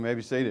You may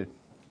be seated.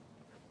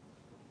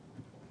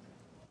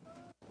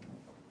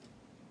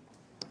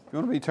 If you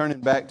want to be turning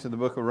back to the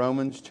book of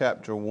Romans,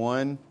 chapter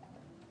 1,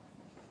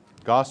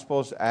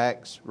 Gospels,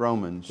 Acts,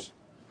 Romans.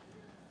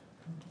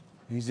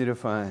 Easy to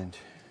find.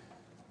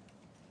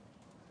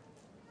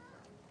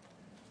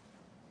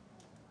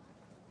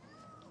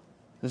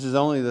 This is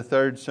only the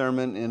third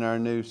sermon in our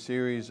new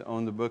series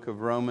on the book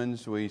of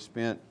Romans. We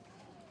spent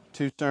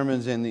 2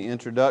 sermons in the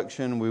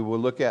introduction. We will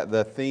look at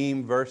the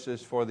theme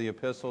verses for the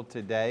epistle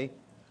today,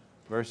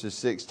 verses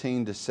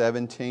 16 to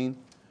 17.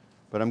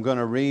 But I'm going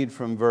to read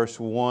from verse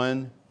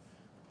 1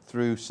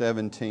 through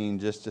 17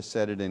 just to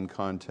set it in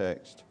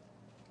context.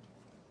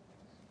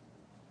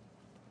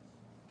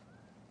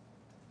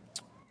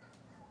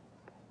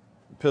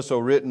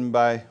 Epistle written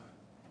by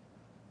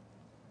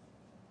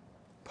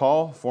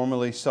Paul,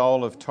 formerly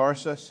Saul of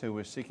Tarsus, who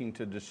was seeking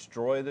to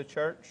destroy the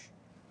church,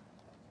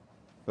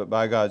 but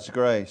by God's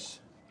grace,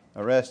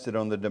 arrested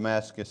on the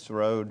Damascus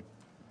road,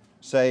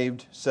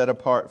 saved, set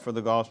apart for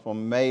the gospel,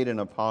 made an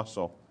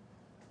apostle.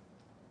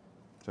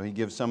 So he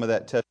gives some of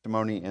that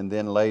testimony and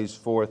then lays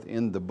forth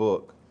in the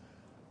book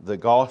the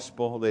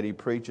gospel that he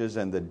preaches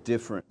and the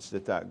difference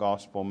that that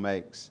gospel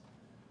makes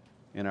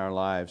in our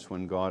lives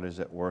when God is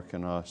at work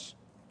in us.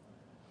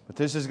 But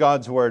this is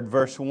God's word,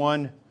 verse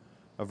 1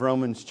 of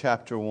Romans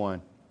chapter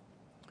 1.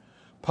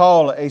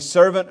 Paul, a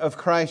servant of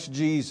Christ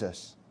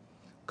Jesus,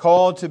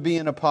 called to be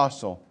an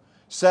apostle,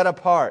 set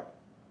apart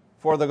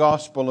for the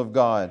gospel of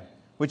God,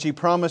 which He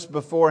promised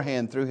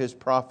beforehand through His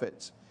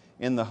prophets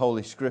in the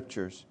Holy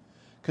Scriptures,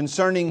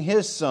 concerning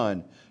His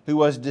Son, who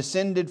was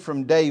descended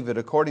from David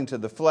according to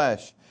the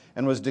flesh,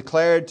 and was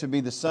declared to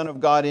be the Son of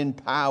God in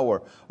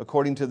power,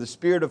 according to the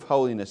Spirit of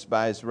holiness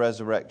by His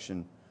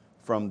resurrection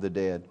from the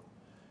dead.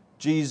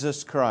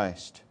 Jesus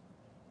Christ,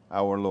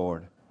 our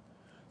Lord,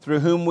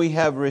 through whom we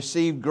have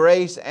received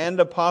grace and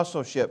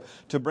apostleship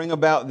to bring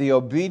about the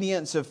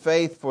obedience of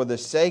faith for the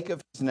sake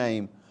of His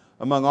name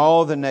among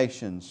all the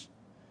nations,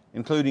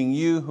 including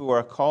you who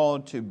are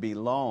called to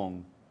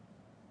belong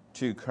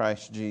to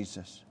Christ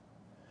Jesus.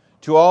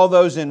 To all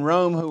those in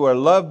Rome who are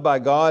loved by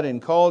God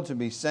and called to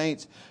be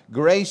saints,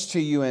 grace to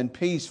you and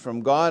peace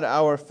from God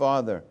our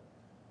Father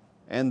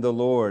and the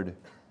Lord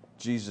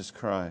Jesus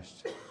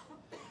Christ.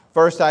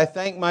 First, I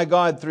thank my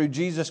God through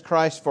Jesus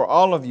Christ for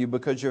all of you,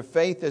 because your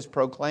faith is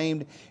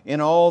proclaimed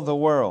in all the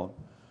world.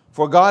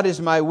 For God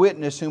is my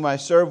witness, whom I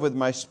serve with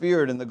my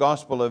spirit in the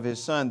gospel of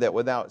His Son, that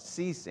without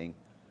ceasing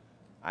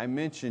I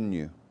mention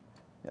you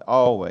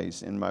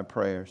always in my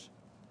prayers,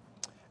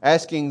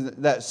 asking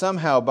that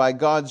somehow by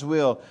God's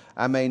will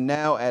I may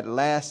now at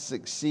last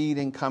succeed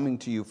in coming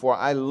to you. For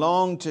I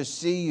long to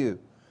see you,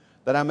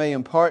 that I may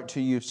impart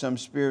to you some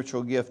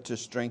spiritual gift to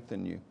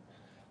strengthen you.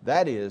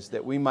 That is,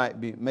 that we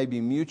may be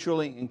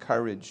mutually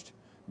encouraged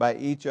by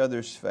each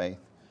other's faith,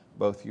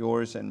 both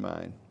yours and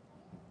mine.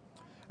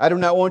 I do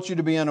not want you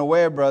to be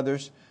unaware,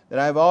 brothers, that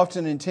I have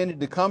often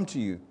intended to come to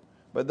you,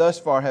 but thus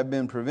far have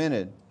been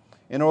prevented,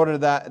 in order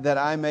that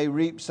I may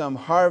reap some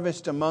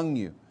harvest among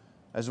you,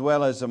 as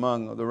well as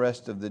among the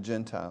rest of the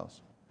Gentiles.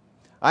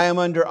 I am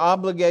under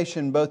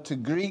obligation both to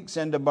Greeks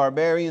and to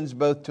barbarians,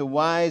 both to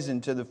wise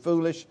and to the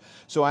foolish,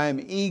 so I am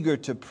eager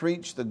to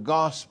preach the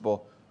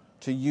gospel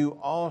to you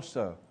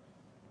also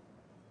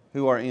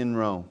who are in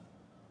Rome.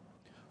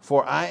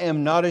 For I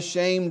am not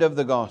ashamed of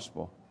the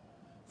gospel,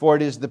 for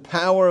it is the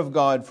power of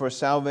God for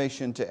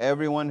salvation to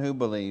everyone who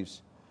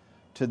believes,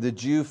 to the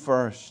Jew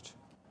first,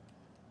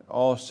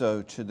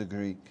 also to the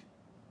Greek.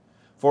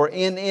 For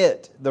in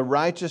it the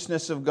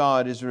righteousness of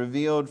God is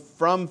revealed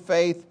from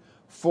faith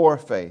for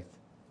faith,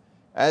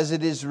 as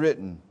it is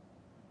written,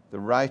 the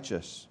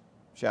righteous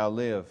shall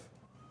live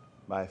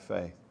by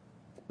faith.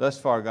 Thus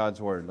far God's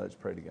word. Let's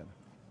pray together.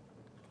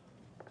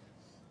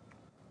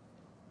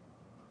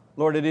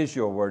 Lord, it is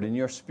your word, and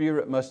your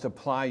Spirit must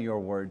apply your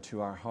word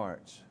to our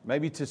hearts.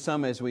 Maybe to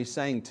some, as we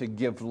sang, to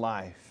give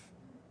life.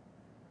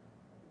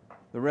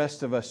 The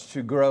rest of us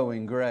to grow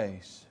in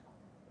grace.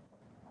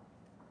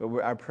 But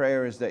our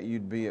prayer is that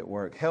you'd be at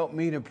work. Help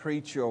me to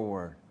preach your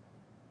word.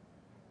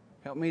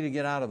 Help me to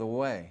get out of the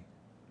way.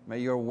 May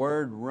your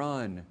word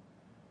run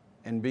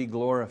and be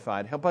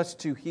glorified. Help us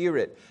to hear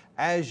it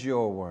as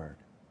your word,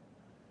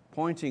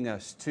 pointing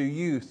us to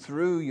you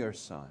through your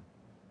Son,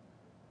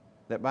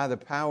 that by the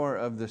power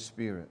of the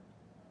Spirit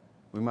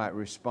we might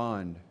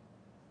respond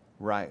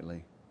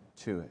rightly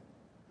to it.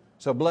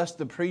 So bless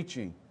the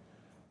preaching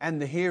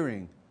and the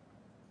hearing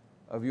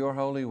of your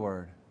holy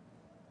word.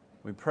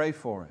 We pray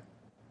for it.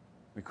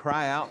 We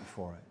cry out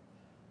for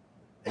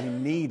it. We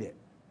need it.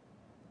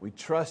 We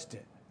trust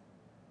it.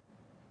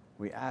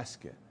 We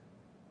ask it.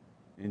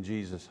 In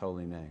Jesus'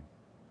 holy name.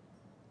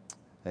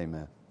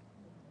 Amen.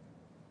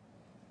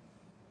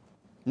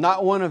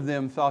 Not one of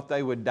them thought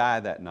they would die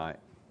that night.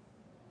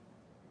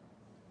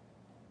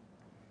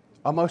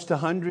 Almost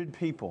 100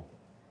 people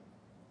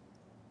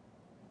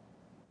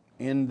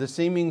in the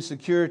seeming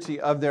security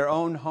of their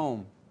own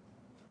home.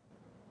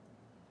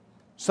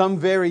 Some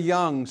very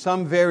young,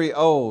 some very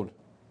old,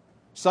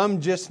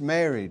 some just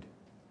married,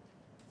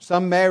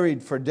 some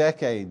married for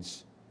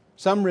decades,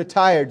 Some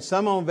retired,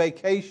 some on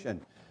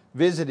vacation,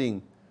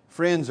 visiting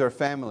friends or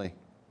family.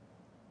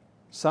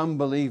 Some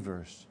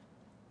believers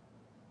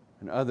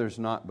and others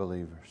not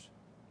believers.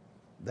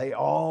 They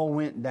all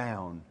went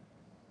down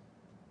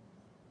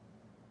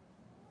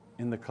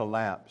in the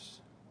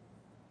collapse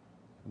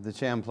of the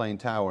Champlain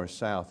Towers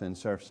South in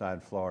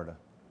Surfside, Florida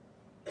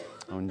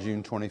on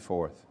June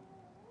 24th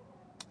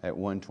at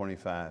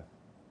 1:25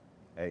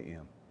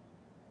 a.m.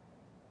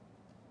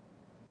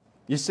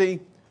 You see,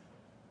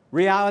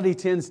 reality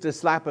tends to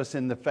slap us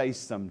in the face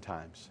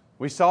sometimes.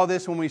 We saw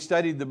this when we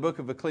studied the book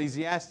of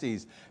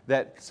Ecclesiastes,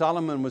 that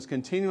Solomon was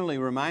continually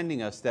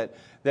reminding us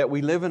that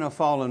we live in a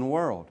fallen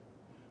world.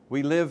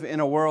 We live in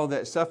a world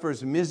that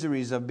suffers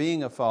miseries of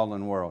being a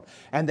fallen world.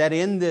 And that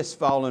in this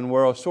fallen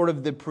world, sort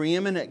of the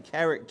preeminent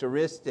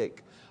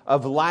characteristic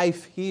of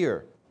life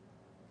here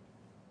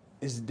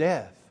is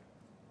death.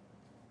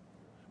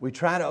 We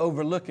try to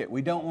overlook it.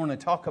 We don't want to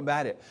talk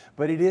about it.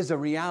 But it is a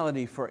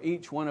reality for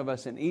each one of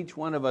us, and each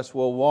one of us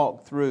will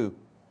walk through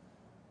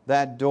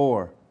that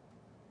door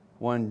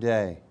one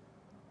day.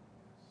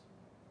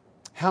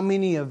 How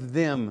many of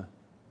them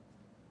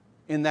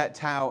in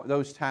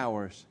those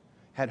towers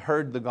had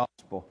heard the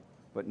gospel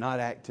but not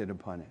acted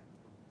upon it?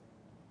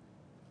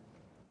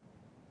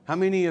 How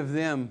many of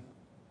them,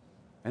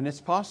 and it's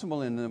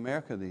possible in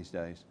America these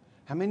days,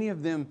 how many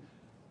of them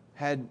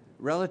had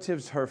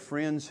relatives or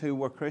friends who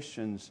were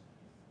Christians,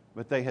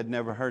 but they had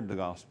never heard the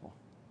gospel?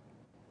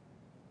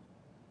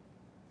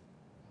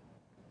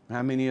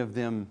 How many of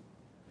them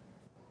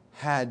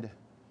had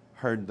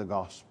heard the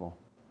gospel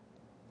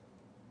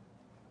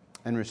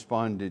and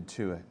responded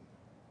to it,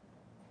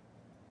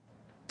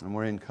 and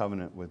were in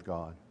covenant with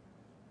God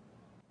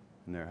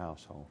in their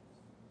household?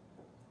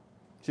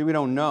 See, we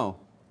don't know.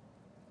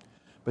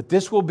 But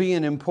this will be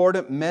an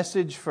important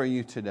message for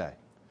you today.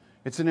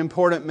 It's an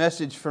important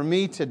message for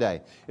me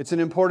today. It's an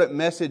important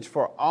message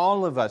for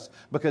all of us,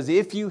 because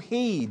if you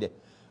heed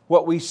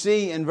what we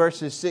see in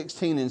verses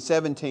 16 and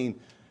 17,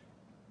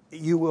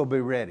 you will be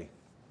ready.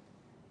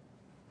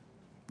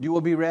 You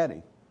will be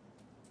ready.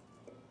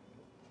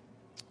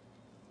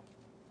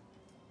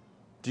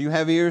 Do you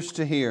have ears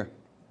to hear?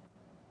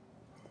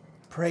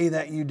 Pray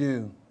that you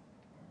do.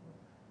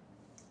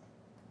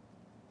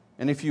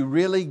 And if you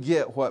really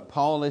get what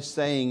Paul is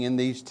saying in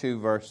these two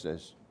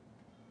verses,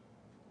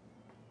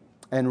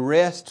 and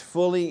rest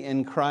fully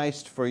in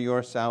Christ for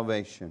your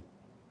salvation,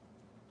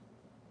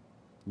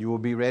 you will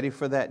be ready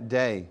for that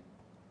day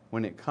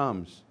when it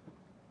comes.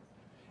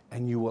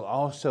 And you will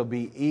also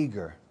be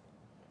eager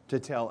to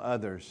tell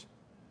others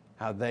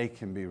how they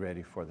can be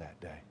ready for that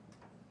day.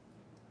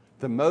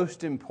 The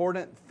most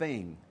important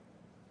thing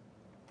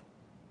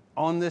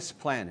on this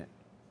planet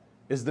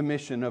is the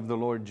mission of the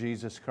Lord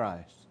Jesus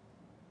Christ.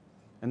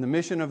 And the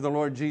mission of the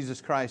Lord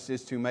Jesus Christ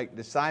is to make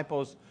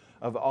disciples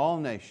of all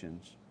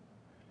nations.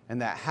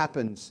 And that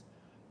happens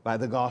by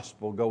the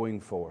gospel going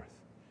forth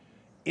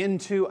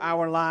into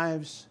our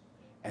lives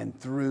and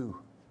through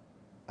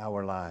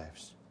our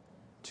lives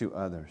to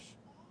others.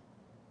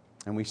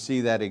 And we see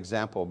that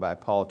example by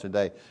Paul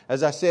today.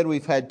 As I said,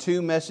 we've had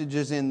two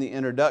messages in the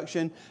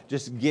introduction,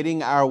 just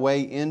getting our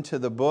way into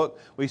the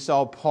book. We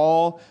saw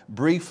Paul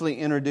briefly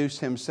introduce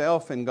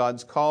himself and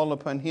God's call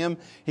upon him.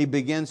 He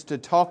begins to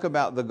talk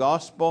about the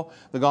gospel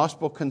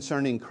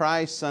concerning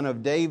Christ, Son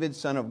of David,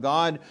 Son of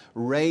God,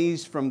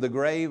 raised from the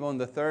grave on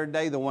the third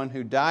day, the one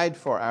who died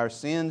for our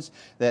sins,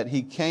 that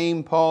He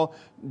came,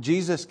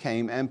 Jesus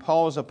came, and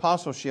Paul's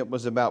apostleship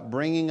was about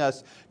bringing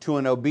us to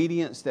an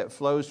obedience that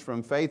flows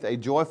from faith, a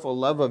joyful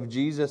love of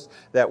Jesus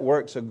that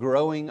works a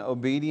growing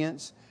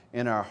obedience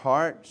in our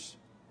hearts.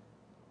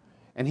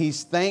 And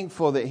he's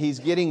thankful that he's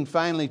getting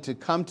finally to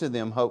come to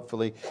them,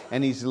 hopefully,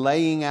 and he's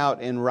laying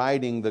out in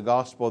writing the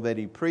gospel that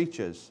he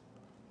preaches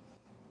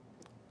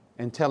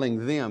and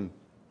telling them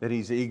that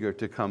he's eager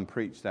to come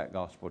preach that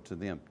gospel to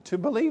them, to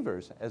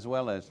believers as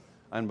well as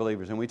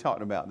unbelievers. And we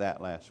talked about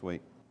that last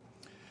week.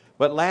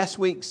 But last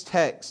week's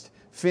text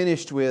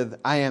finished with,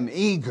 I am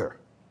eager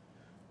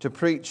to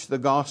preach the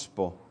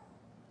gospel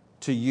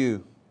to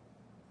you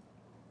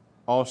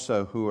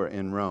also who are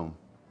in Rome.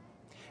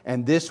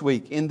 And this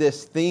week, in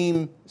this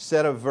theme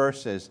set of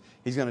verses,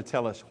 he's going to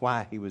tell us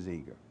why he was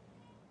eager.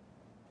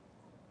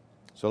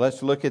 So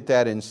let's look at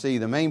that and see.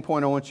 The main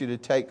point I want you to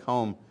take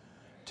home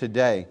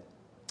today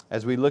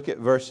as we look at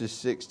verses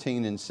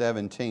 16 and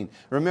 17.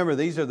 Remember,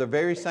 these are the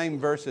very same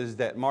verses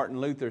that Martin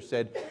Luther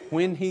said,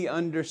 when he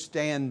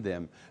understood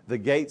them, the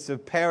gates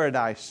of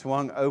paradise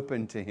swung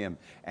open to him,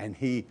 and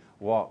he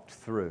walked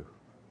through.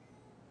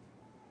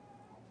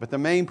 But the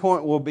main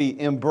point will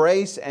be,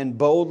 embrace and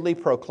boldly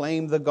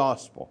proclaim the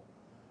gospel,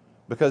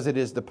 because it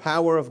is the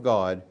power of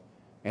God,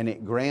 and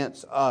it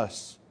grants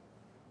us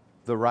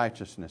the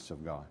righteousness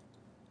of God.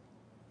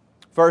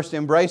 First,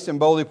 embrace and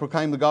boldly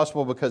proclaim the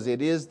gospel because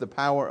it is the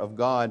power of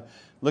God.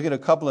 Look at a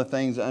couple of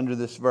things under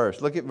this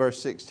verse. Look at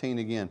verse 16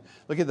 again.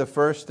 Look at the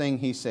first thing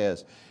he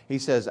says. He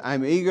says,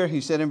 I'm eager.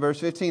 He said in verse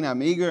 15,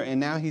 I'm eager.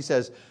 And now he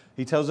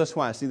tells us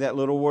why. See that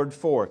little word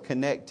for,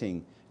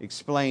 connecting,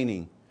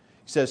 explaining.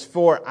 He says,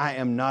 for I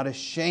am not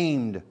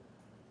ashamed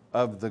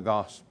of the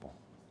gospel.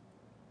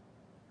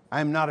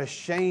 I am not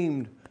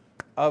ashamed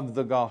of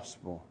the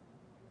gospel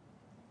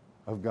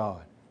of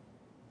God.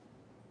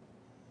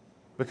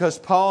 Because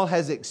Paul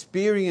has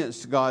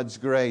experienced God's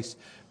grace,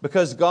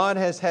 because God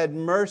has had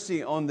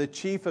mercy on the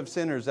chief of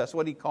sinners, that's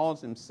what he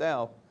calls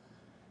himself,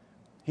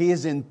 he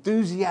is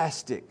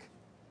enthusiastic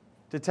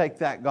to take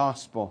that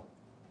gospel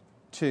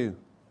to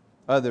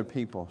other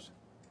peoples.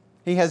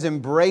 He has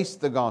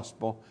embraced the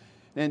gospel.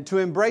 And to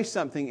embrace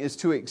something is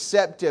to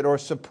accept it or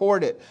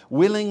support it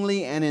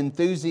willingly and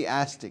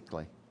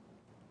enthusiastically.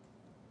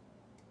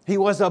 He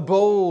was a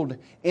bold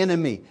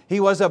enemy. He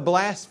was a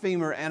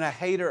blasphemer and a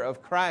hater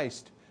of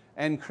Christ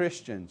and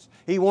Christians.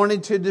 He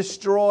wanted to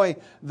destroy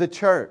the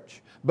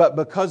church. But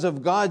because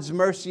of God's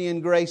mercy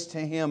and grace to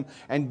him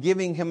and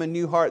giving him a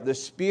new heart, the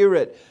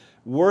Spirit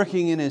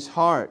working in his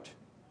heart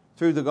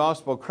through the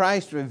gospel,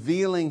 Christ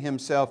revealing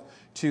himself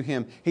to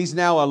him, he's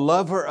now a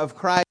lover of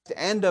Christ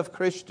and of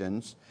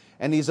Christians,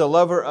 and he's a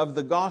lover of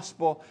the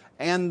gospel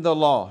and the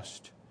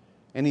lost.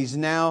 And he's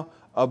now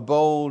a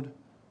bold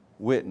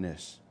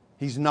witness.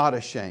 He's not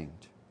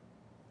ashamed.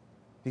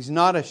 He's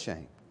not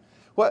ashamed.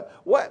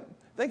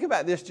 Think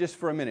about this just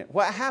for a minute.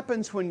 What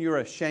happens when you're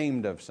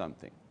ashamed of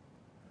something?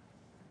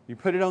 You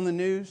put it on the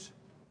news?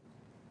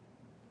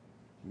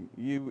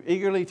 You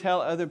eagerly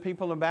tell other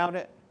people about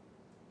it?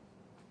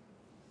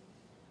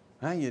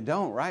 No, you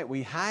don't, right?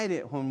 We hide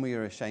it when we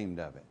are ashamed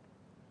of it.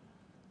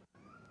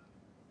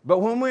 But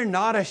when we're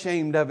not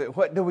ashamed of it,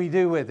 what do we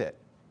do with it?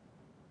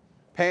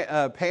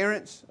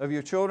 Parents of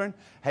your children?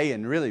 Hey,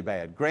 and really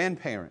bad,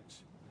 grandparents.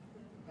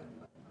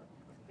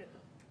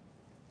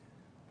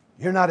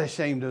 You're not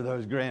ashamed of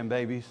those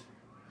grandbabies.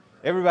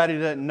 Everybody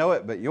doesn't know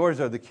it, but yours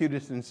are the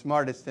cutest and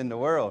smartest in the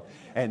world.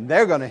 And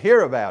they're going to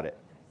hear about it.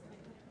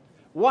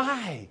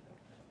 Why?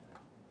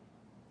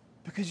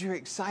 Because you're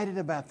excited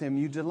about them.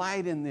 You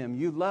delight in them.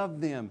 You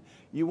love them.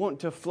 You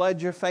want to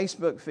flood your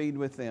Facebook feed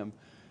with them.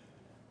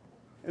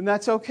 And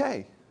that's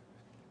okay.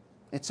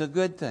 It's a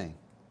good thing.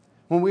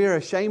 When we are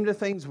ashamed of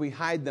things, we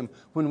hide them.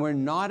 When we're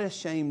not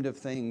ashamed of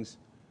things,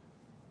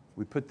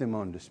 we put them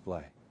on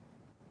display.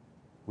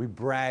 We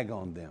brag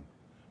on them.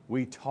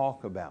 We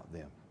talk about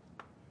them.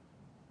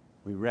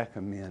 We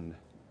recommend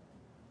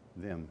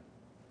them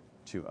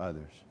to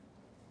others.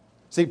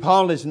 See,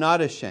 Paul is not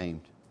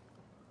ashamed.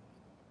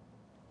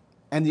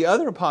 And the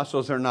other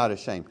apostles are not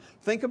ashamed.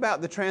 Think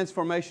about the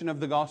transformation of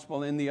the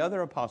gospel in the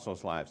other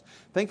apostles' lives.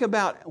 Think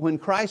about when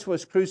Christ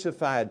was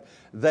crucified,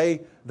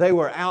 they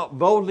were out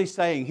boldly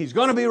saying, He's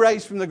going to be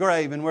raised from the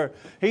grave and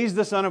He's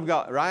the Son of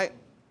God, right?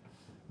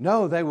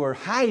 No, they were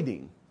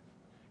hiding,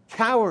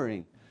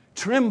 cowering,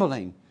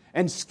 trembling,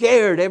 and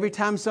scared every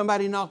time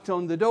somebody knocked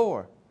on the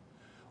door.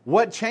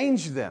 What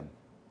changed them?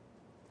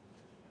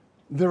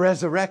 The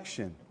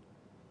resurrection.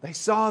 They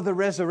saw the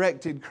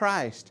resurrected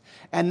Christ.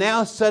 And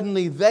now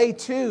suddenly they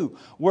too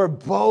were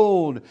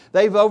bold.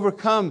 They've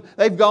overcome.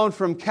 They've gone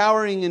from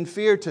cowering in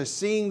fear to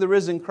seeing the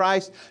risen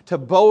Christ to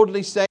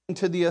boldly saying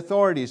to the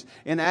authorities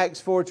in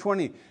Acts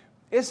 4:20,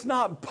 it's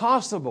not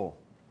possible,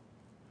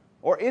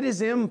 or it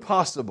is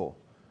impossible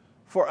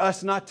for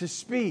us not to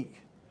speak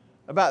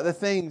about the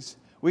things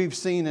we've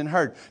seen and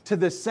heard. To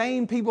the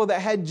same people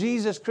that had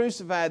Jesus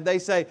crucified, they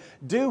say,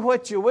 do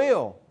what you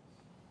will.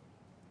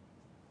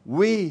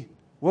 We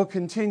will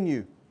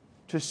continue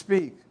to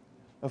speak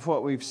of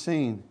what we've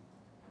seen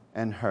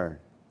and heard.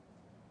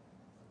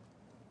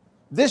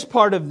 This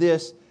part of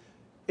this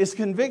is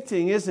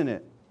convicting, isn't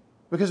it?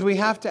 Because we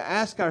have to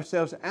ask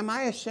ourselves, am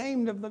I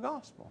ashamed of the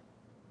gospel?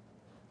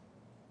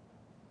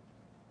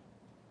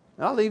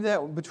 I'll leave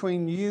that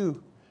between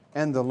you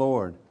and the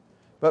Lord.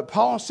 But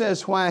Paul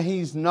says why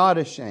he's not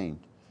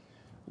ashamed.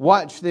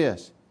 Watch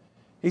this.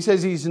 He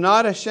says he's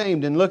not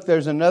ashamed. And look,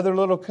 there's another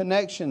little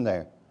connection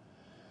there.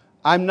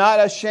 I'm not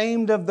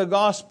ashamed of the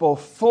gospel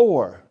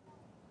for.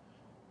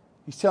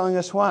 He's telling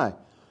us why.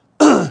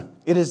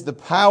 It is the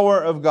power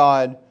of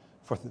God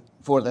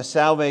for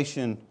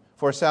salvation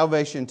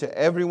to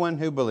everyone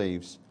who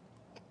believes,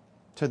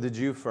 to the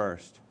Jew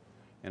first,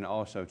 and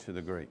also to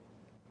the Greek.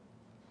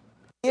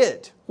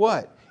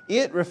 What?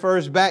 It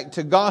refers back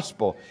to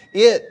gospel.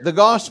 The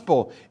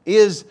gospel,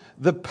 is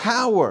the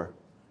power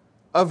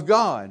of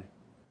God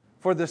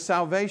for the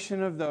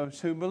salvation of those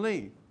who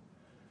believe.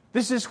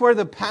 This is where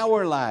the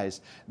power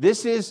lies.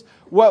 This is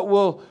what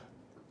will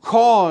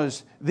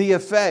cause the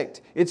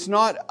effect. It's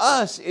not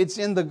us, it's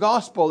in the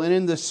gospel and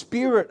in the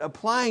Spirit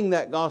applying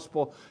that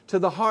gospel to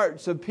the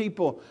hearts of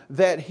people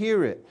that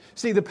hear it.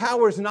 See, the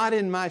power is not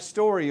in my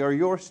story or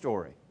your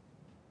story.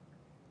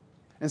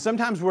 And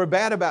sometimes we're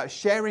bad about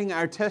sharing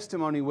our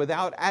testimony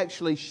without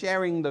actually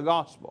sharing the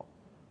gospel.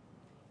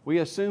 We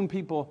assume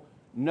people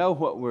know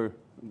what we're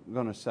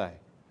going to say.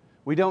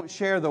 We don't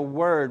share the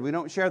word. We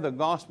don't share the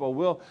gospel.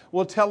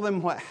 We'll tell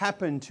them what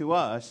happened to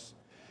us.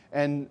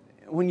 And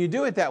when you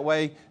do it that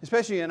way,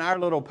 especially in our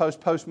little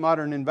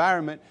postmodern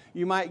environment,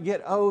 you might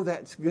get, oh,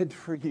 that's good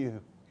for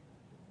you.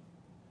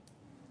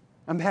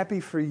 I'm happy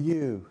for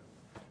you,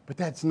 but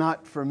that's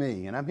not for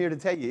me. And I'm here to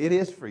tell you, it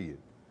is for you.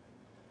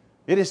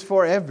 It is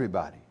for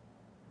everybody.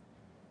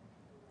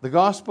 The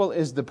gospel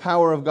is the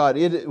power of God.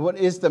 What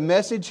is the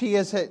message He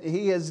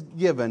has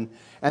given,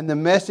 and the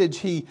message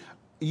He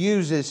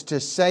uses to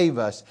save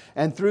us.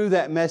 And through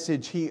that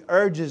message, He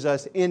urges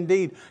us,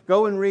 indeed.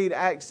 Go and read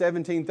Acts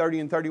 17, 30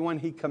 and 31.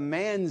 He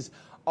commands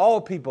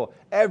all people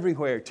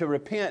everywhere to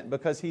repent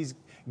because He's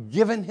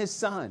given His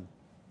Son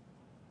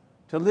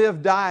to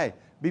live, die,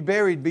 be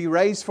buried, be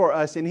raised for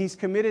us. And He's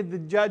committed the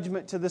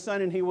judgment to the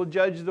Son, and He will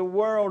judge the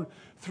world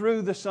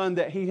through the Son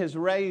that He has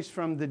raised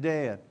from the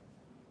dead.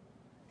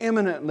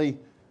 Eminently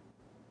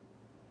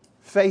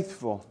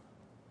faithful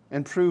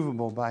and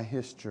provable by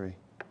history.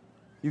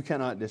 You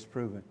cannot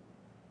disprove it.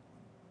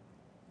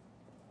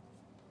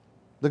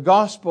 The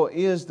gospel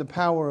is the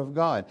power of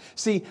God.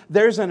 See,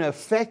 there's an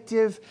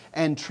effective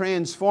and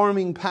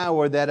transforming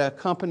power that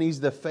accompanies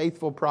the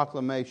faithful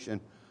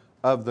proclamation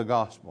of the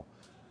gospel.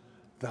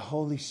 The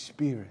Holy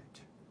Spirit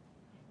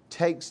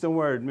takes the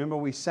word, remember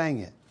we sang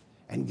it,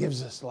 and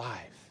gives us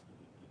life.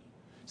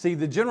 See,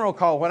 the general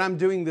call, what I'm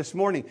doing this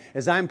morning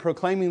is I'm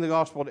proclaiming the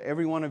gospel to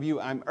every one of you.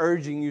 I'm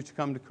urging you to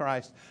come to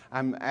Christ.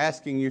 I'm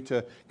asking you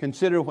to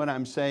consider what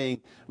I'm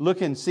saying.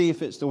 Look and see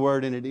if it's the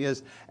word, and it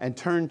is, and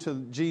turn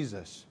to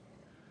Jesus,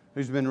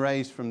 who's been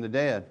raised from the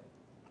dead.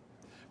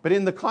 But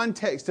in the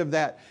context of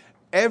that,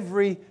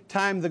 every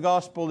time the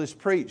gospel is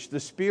preached, the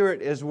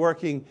Spirit is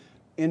working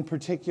in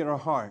particular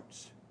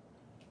hearts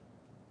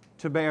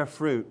to bear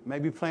fruit,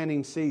 maybe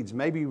planting seeds,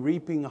 maybe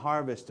reaping a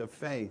harvest of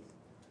faith.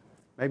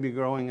 Maybe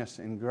growing us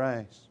in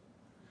grace.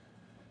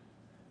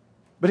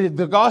 But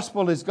the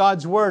gospel is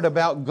God's word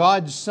about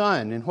God's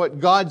Son and what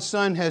God's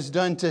Son has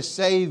done to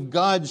save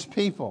God's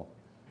people.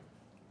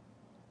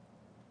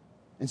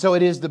 And so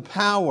it is the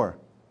power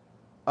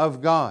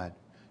of God.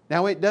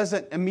 Now it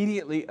doesn't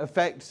immediately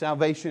affect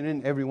salvation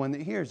in everyone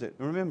that hears it.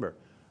 Remember,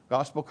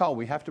 gospel call.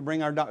 We have to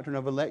bring our doctrine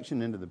of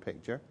election into the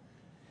picture.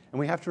 And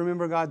we have to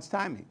remember God's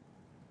timing.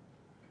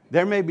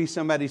 There may be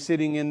somebody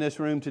sitting in this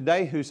room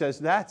today who says,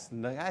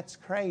 that's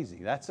crazy.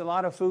 That's a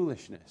lot of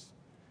foolishness.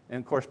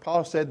 And of course,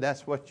 Paul said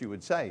that's what you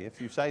would say if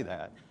you say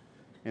that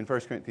in 1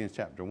 Corinthians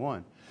chapter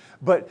 1.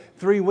 But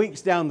 3 weeks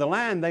down the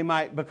line, they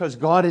might, because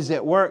God is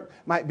at work,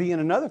 might be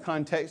in another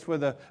context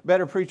with a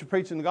better preacher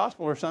preaching the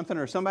gospel or something,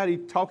 or somebody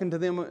talking to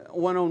them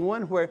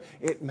one-on-one where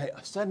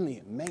suddenly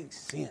it makes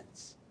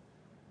sense.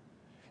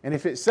 And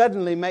if it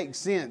suddenly makes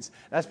sense,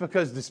 that's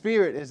because the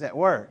Spirit is at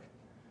work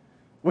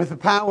with the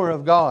power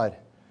of God,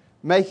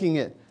 making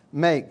it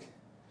make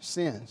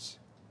sense.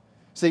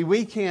 See,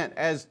 we can't,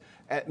 as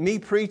at me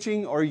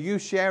preaching or you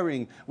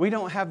sharing, we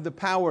don't have the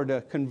power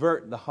to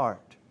convert the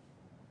heart.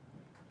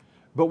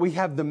 But we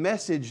have the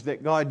message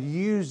that God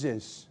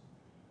uses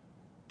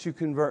to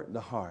convert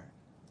the heart.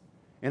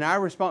 And our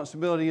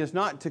responsibility is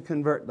not to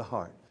convert the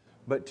heart,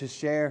 but to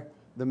share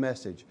the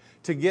message.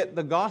 To get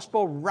the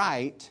gospel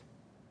right,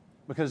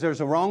 because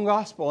there's a wrong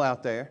gospel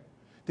out there,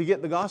 to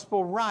get the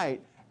gospel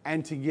right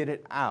and to get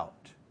it out.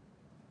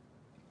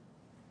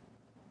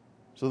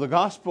 So the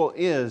gospel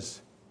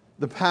is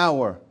the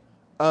power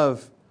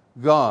of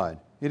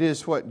God. It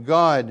is what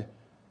God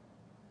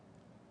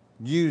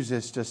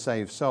uses to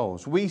save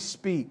souls. We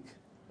speak,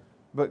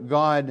 but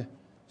God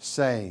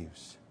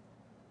saves.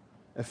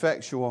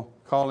 Effectual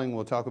calling,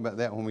 we'll talk about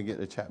that when we get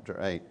to chapter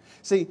 8.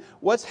 See,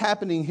 what's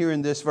happening here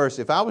in this verse,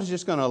 if I was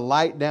just going to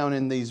light down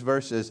in these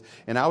verses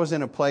and I was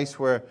in a place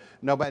where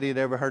nobody had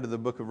ever heard of the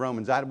book of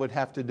Romans, I would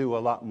have to do a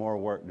lot more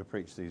work to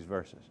preach these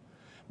verses.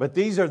 But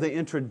these are the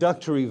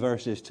introductory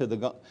verses to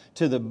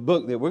the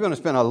book that we're going to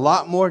spend a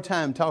lot more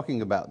time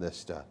talking about this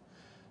stuff.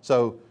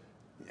 So,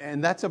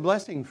 and that's a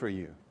blessing for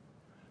you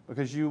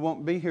because you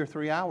won't be here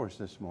 3 hours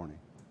this morning.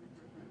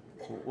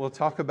 We'll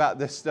talk about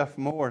this stuff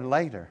more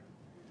later,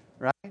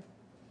 right?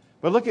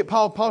 But look at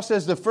Paul. Paul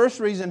says the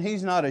first reason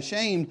he's not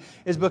ashamed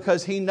is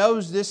because he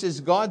knows this is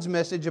God's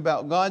message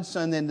about God's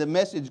Son and the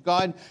message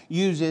God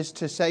uses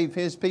to save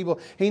His people.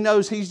 He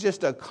knows he's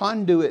just a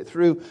conduit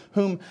through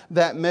whom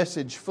that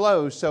message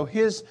flows. So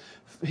his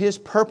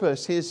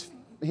purpose,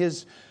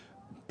 his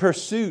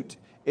pursuit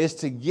is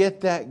to get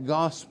that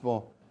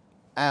gospel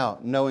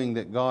out, knowing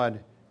that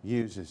God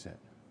uses it.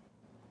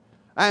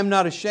 I am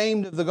not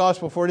ashamed of the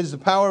gospel, for it is the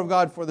power of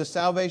God for the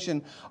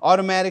salvation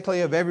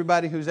automatically of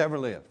everybody who's ever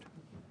lived.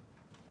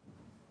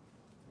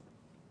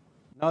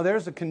 Now,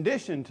 there's a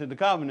condition to the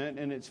covenant,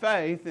 and it's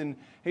faith. And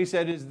he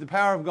said it's the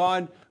power of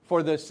God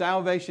for the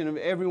salvation of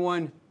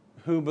everyone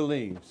who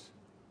believes.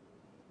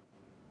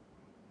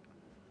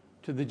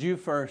 To the Jew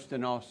first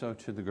and also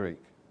to the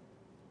Greek.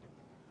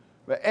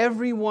 But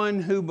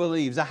everyone who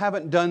believes. I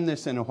haven't done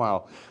this in a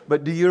while.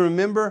 But do you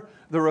remember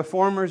the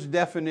Reformers'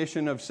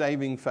 definition of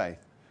saving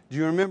faith? Do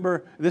you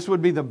remember? This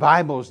would be the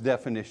Bible's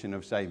definition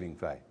of saving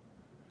faith.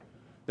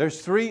 There's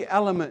 3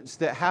 elements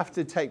that have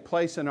to take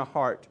place in a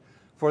heart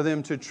for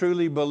them to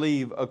truly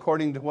believe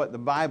according to what the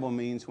Bible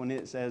means when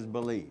it says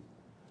believe.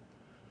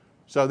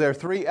 So there are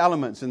 3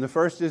 elements, and the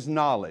first is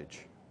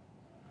knowledge.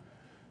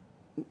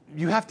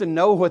 You have to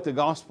know what the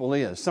gospel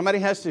is. Somebody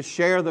has to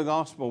share the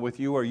gospel with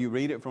you, or you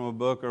read it from a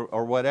book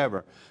or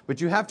whatever.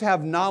 But you have to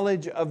have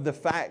knowledge of the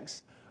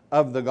facts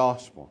of the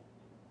gospel.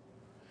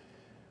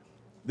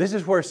 This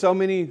is where so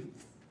many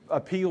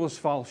appeals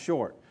fall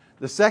short.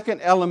 The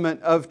second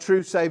element of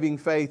true saving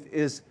faith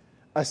is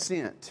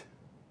assent,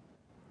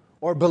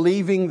 or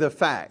believing the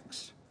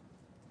facts.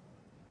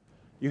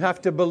 You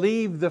have to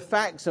believe the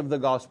facts of the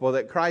gospel,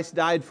 that Christ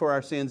died for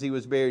our sins, He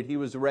was buried, He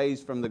was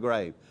raised from the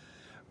grave.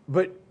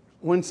 But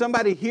when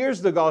somebody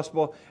hears the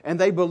gospel and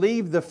they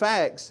believe the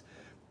facts,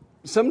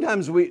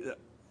 sometimes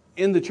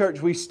in the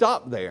church we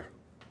stop there.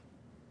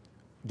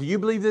 Do you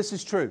believe this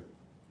is true?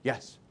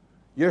 Yes.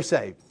 You're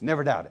saved.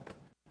 Never doubt it.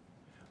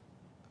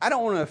 I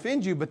don't want to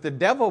offend you, but the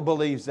devil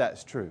believes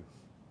that's true.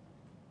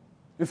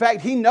 In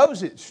fact, he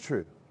knows it's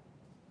true.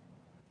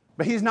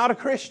 But he's not a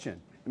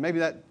Christian. Maybe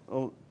that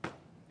will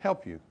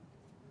help you.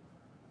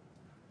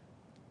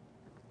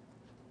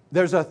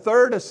 There's a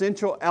third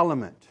essential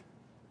element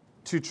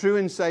to true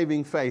and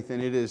saving faith,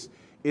 and it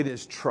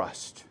is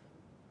trust.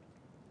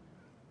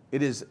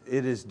 It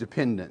is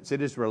dependence.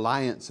 It is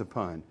reliance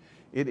upon.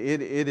 It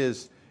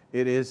is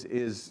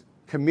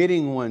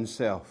committing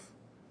oneself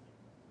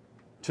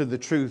to the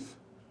truth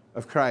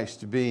of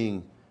Christ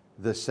being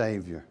the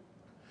Savior.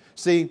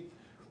 See,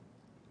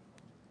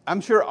 I'm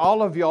sure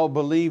all of y'all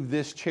believe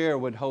this chair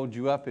would hold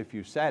you up if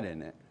you sat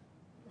in it.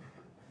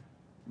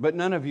 But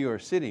none of you are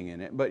sitting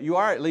in it. But you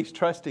are at least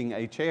trusting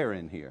a chair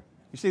in here.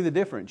 You see the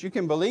difference? You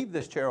can believe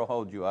this chair will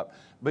hold you up,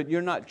 but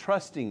you're not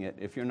trusting it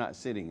if you're not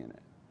sitting in it.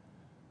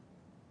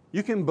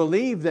 You can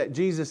believe that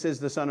Jesus is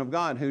the Son of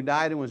God who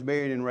died and was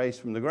buried and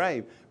raised from the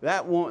grave.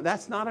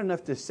 That's not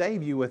enough to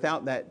save you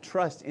without that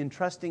trust,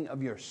 entrusting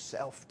of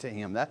yourself to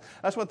Him.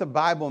 That's what the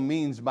Bible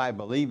means by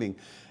believing.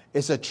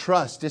 It's a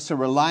trust. It's a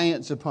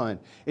reliance upon.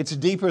 It's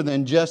deeper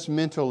than just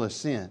mental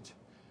assent.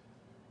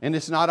 And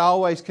it's not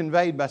always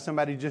conveyed by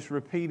somebody just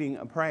repeating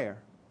a prayer.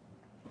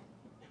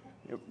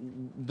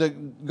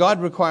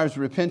 God requires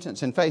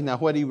repentance and faith. Now,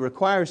 what He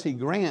requires, He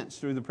grants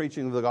through the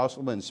preaching of the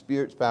gospel and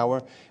Spirit's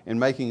power in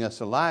making us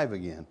alive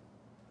again.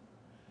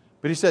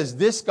 But He says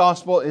this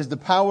gospel is the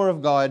power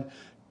of God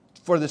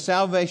for the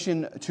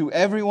salvation to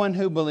everyone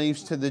who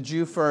believes, to the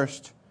Jew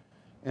first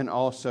and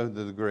also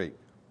to the Greek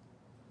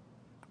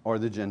or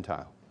the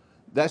Gentile.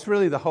 That's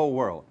really the whole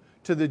world.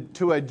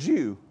 To a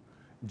Jew,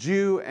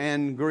 Jew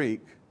and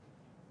Greek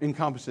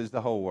encompasses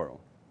the whole world.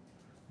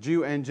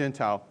 Jew and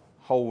Gentile,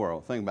 whole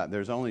world. Think about it.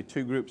 There's only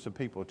two groups of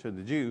people to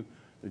the Jew,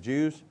 the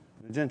Jews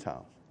and the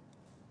Gentiles.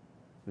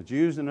 The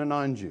Jews and the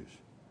non-Jews.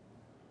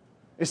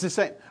 It's the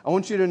same. I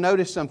want you to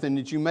notice something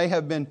that you may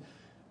have been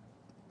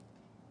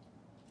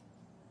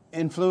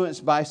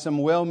influenced by some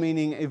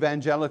well-meaning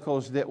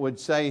evangelicals that would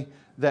say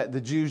that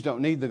the Jews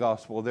don't need the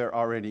gospel, they're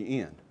already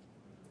in.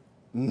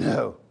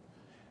 No.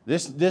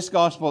 This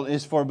gospel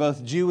is for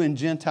both Jew and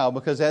Gentile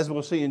because, as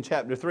we'll see in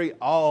chapter 3,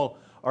 all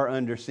are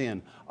under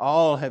sin.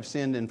 All have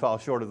sinned and fall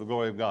short of the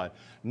glory of God.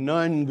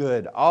 None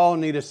good. All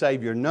need a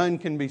Savior. None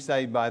can be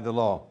saved by the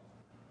law.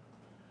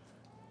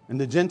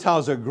 And the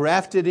Gentiles are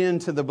grafted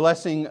into the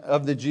blessing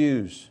of the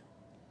Jews.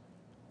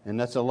 And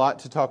that's a lot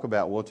to talk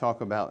about. We'll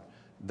talk about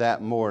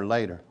that more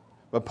later.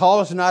 But Paul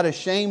is not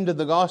ashamed of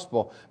the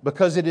gospel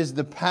because it is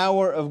the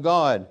power of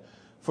God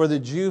for the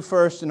Jew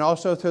first and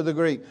also to the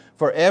Greek,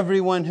 for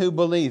everyone who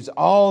believes,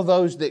 all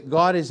those that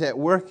God is at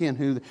work in,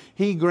 who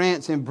He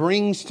grants and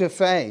brings to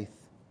faith.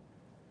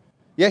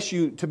 Yes,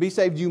 to be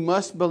saved, you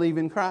must believe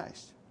in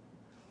Christ.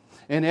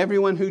 And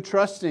everyone who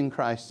trusts in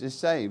Christ is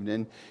saved.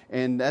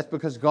 And that's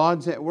because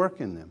God's at work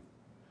in them.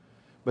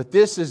 But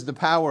this is the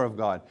power of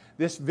God.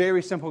 This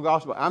very simple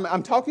gospel.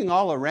 I'm talking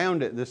all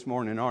around it this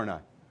morning, aren't I?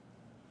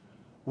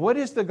 What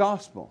is the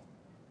gospel?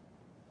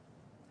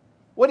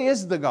 What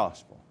is the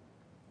gospel?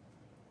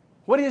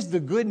 What is the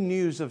good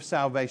news of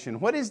salvation?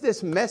 What is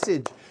this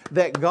message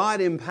that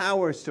God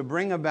empowers to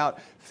bring about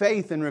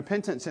faith and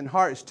repentance in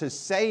hearts to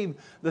save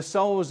the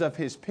souls of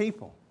His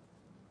people?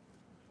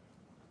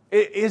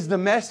 Is the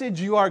message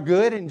you are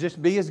good and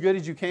just be as good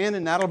as you can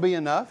and that'll be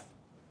enough?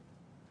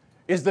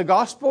 Is the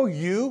gospel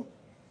you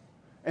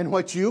and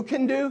what you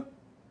can do?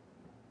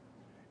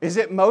 Is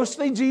it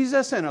mostly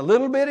Jesus and a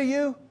little bit of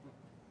you?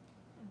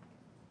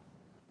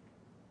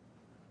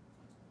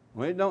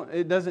 Well,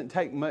 it doesn't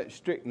take much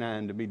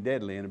strychnine to be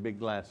deadly in a big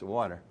glass of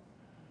water.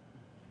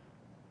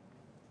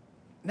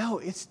 No,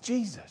 it's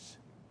Jesus.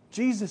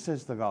 Jesus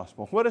is the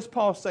gospel. What does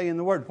Paul say in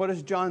the Word? What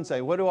does John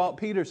say? What do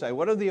Peter say?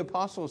 What do the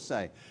apostles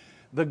say?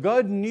 The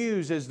good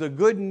news is the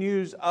good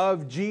news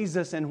of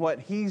Jesus and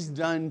what He's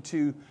done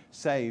to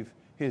save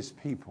His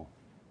people.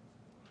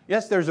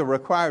 Yes, there's a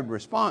required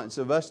response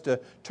of us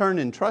to turn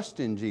and trust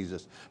in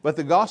Jesus. But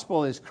the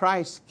gospel is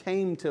Christ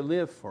came to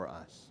live for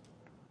us.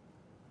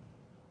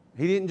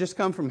 He didn't just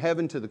come from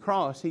heaven to the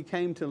cross. He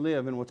came to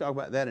live, and we'll talk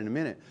about that in a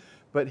minute.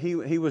 But He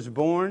was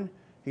born.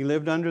 He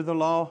lived under the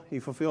law. He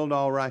fulfilled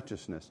all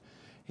righteousness.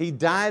 He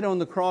died on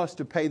the cross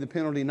to pay the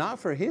penalty, not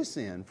for His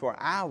sin, for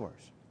ours.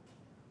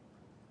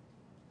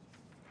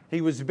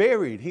 He was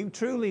buried. He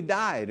truly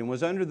died and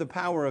was under the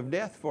power of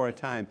death for a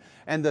time.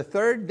 And the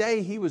third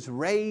day He was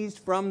raised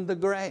from the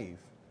grave.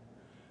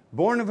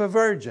 Born of a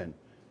virgin.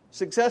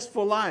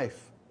 Successful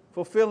life.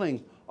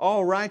 Fulfilling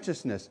all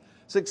righteousness.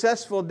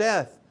 Successful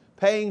death.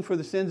 paying for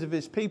the sins of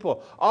His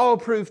people, all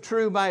proved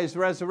true by His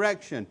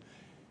resurrection,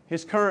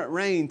 His current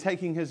reign,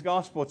 taking His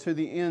gospel to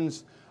the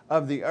ends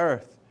of the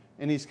earth,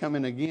 and He's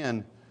coming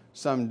again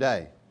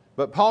someday.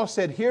 But Paul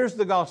said, here's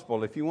the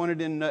gospel, if you want it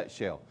in a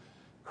nutshell.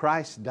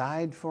 Christ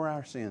died for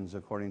our sins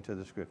according to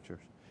the Scriptures.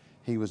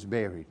 He was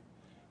buried,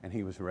 and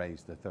He was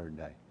raised the third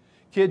day.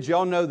 Kids,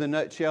 y'all know the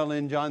nutshell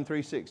in John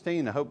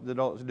 3:16. I hope the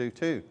adults do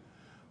too.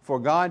 For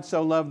God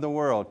so loved the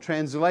world.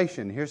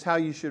 Translation, here's how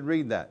you should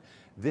read that.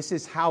 This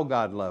is how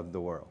God loved the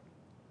world.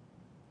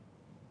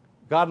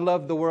 God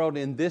loved the world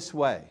in this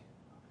way,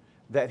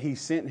 that He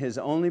sent His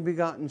only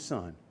begotten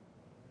Son.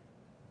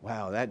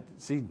 Wow,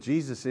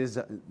 Jesus is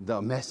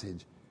the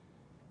message.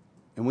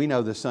 And we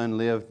know the Son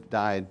lived,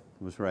 died,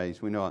 was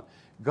raised. We know it.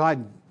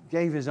 God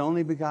gave His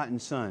only begotten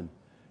Son,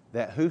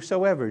 that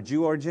whosoever,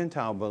 Jew or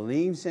Gentile,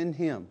 believes in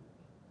Him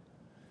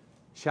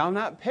shall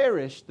not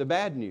perish, the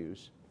bad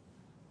news,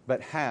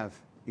 but have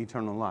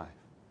eternal life.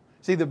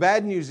 See, the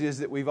bad news is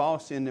that we've all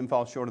sinned and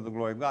fall short of the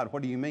glory of God.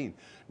 What do you mean?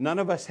 None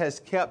of us has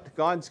kept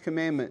God's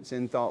commandments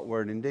in thought,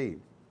 word, and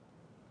deed.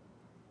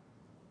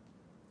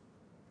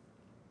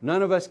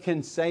 None of us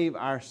can save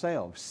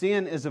ourselves.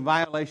 Sin is a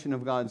violation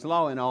of God's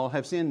law, and all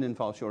have sinned and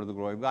fall short of the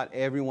glory of God.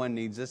 Everyone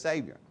needs a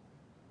Savior,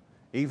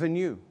 even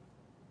you.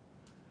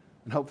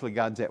 And hopefully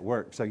God's at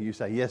work, so you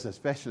say, yes,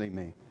 especially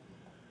me.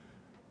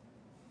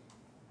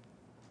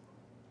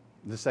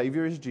 The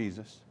Savior is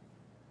Jesus.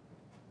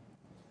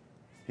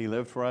 He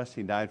lived for us,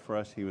 He died for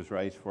us, He was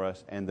raised for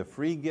us, and the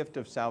free gift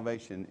of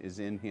salvation is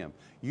in Him.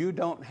 You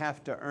don't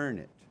have to earn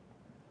it.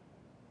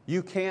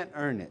 You can't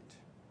earn it.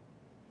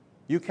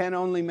 You can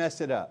only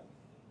mess it up.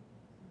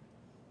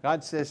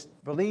 God says,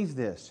 believe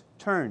this.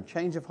 Turn,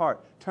 change of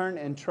heart. Turn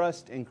and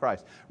trust in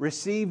Christ.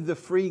 Receive the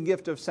free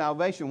gift of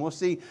salvation. We'll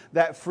see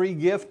that free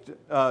gift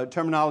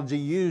terminology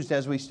used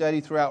as we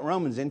study throughout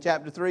Romans in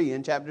chapter 3,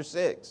 in chapter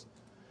 6.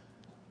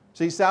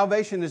 See,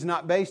 salvation is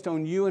not based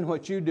on you and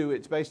what you do.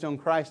 It's based on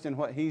Christ and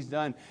what He's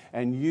done,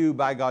 and you,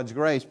 by God's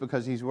grace,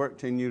 because He's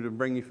worked in you to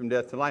bring you from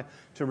death to life,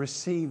 to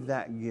receive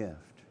that gift.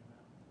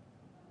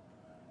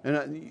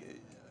 And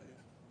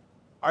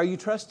are you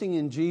trusting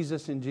in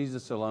Jesus and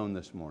Jesus alone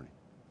this morning?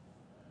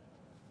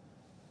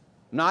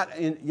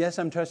 Yes,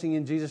 I'm trusting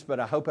in Jesus, but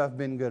I hope I've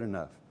been good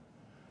enough.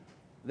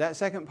 That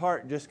second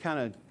part, just kind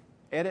of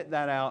edit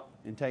that out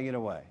and take it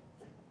away.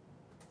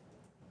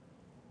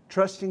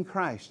 Trust in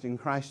Christ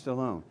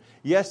alone.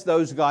 Yes,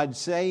 those God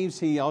saves,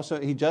 He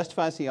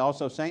justifies, He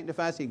also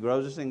sanctifies, He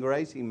grows us in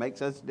grace, He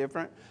makes us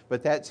different,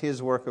 but that's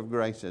His work of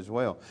grace as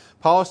well.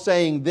 Paul's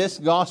saying this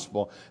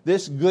gospel,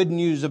 this good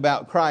news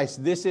about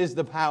Christ, this is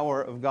the power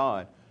of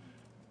God.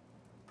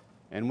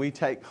 And we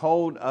take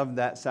hold of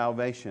that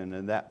salvation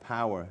and that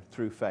power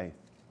through faith,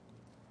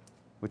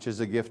 which is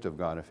a gift of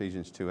God,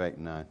 Ephesians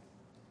 2:8-9.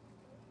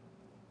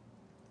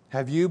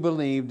 Have you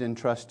believed in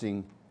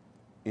trusting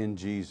in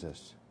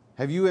Jesus?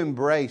 Have you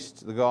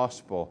embraced the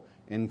gospel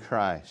in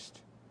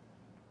Christ?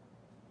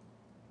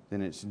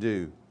 Then it's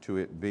due to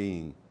it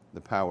being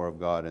the power of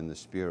God and the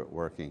Spirit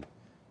working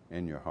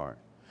in your heart.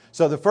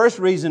 So the first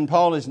reason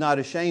Paul is not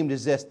ashamed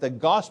is this: the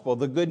gospel,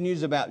 the good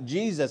news about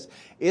Jesus,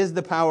 is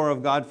the power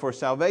of God for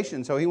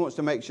salvation. So he wants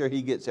to make sure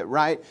he gets it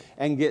right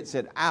and gets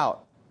it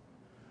out.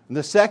 And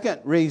the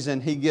second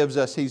reason he gives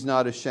us he's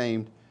not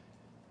ashamed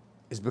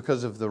is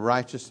because of the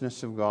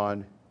righteousness of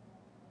God.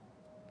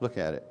 Look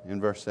at it in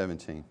verse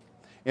 17.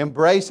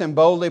 Embrace and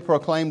boldly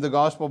proclaim the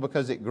gospel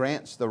because it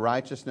grants the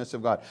righteousness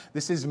of God.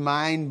 This is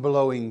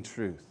mind-blowing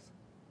truth.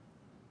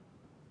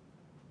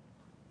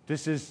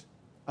 This is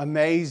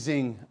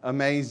amazing,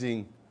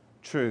 amazing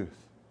truth.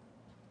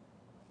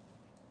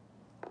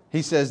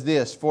 He says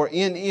this: for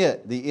in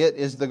it, the it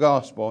is the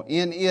gospel,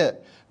 in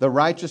it the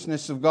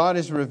righteousness of God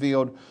is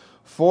revealed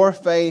for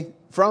faith,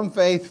 from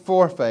faith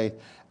for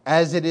faith,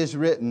 as it is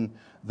written,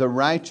 the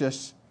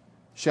righteous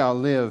shall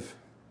live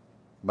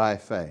by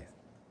faith.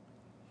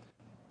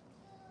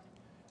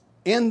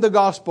 In the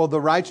gospel, the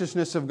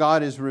righteousness of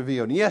God is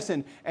revealed. Yes,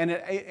 and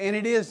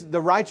it is, the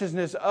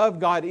righteousness of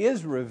God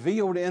is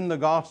revealed in the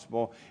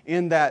gospel,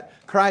 in that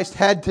Christ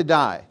had to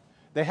die.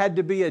 There had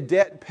to be a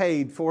debt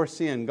paid for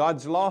sin.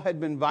 God's law had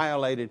been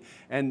violated,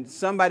 and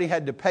somebody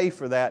had to pay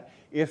for that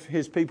if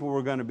His people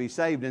were going to be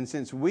saved. And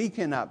since we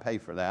cannot pay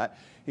for that,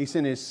 He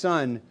sent His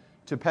Son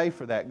to pay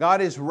for that.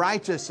 God is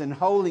righteous and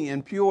holy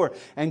and pure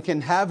and can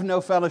have no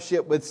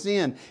fellowship with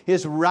sin.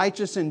 His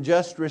righteous and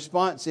just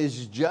response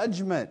is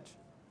judgment.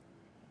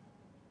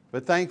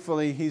 But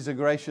thankfully, He's a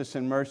gracious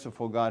and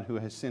merciful God who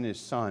has sent His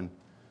Son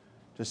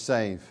to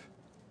save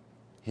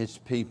His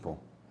people.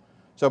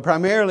 So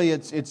primarily,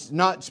 it's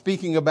not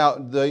speaking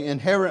about the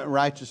inherent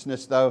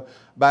righteousness, though,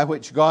 by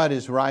which God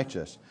is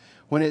righteous.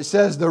 When it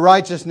says the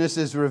righteousness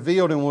is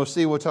revealed, and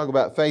we'll talk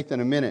about faith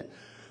in a minute,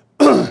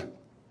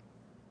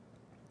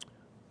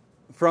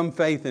 from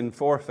faith and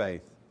for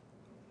faith.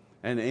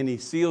 And He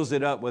seals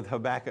it up with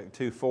Habakkuk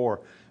 2:4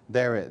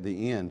 there at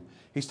the end.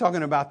 He's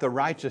talking about the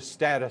righteous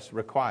status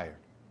required.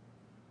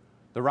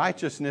 The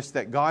righteousness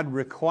that God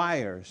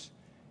requires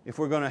if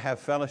we're going to have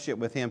fellowship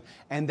with Him,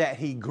 and that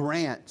He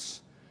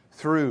grants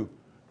through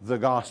the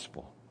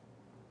gospel.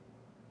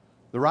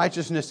 The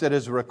righteousness that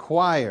is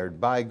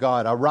required by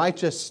God, a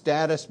righteous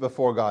status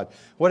before God.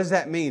 What does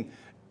that mean?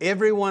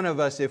 Every one of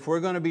us, if we're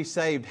going to be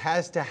saved,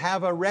 has to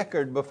have a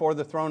record before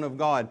the throne of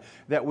God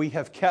that we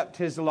have kept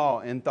His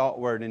law in thought,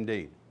 word, and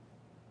deed.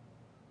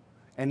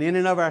 And in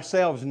and of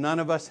ourselves, none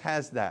of us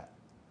has that.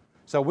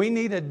 So we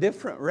need a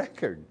different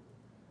record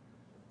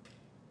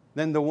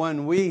than the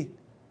one we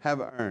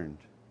have earned.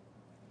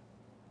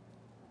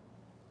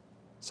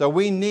 So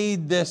we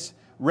need this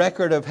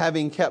record of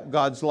having kept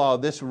God's law,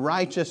 this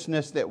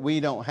righteousness that we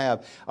don't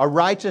have, a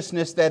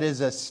righteousness that is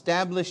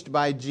established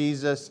by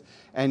Jesus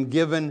and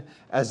given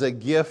as a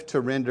gift to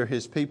render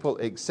His people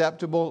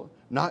acceptable,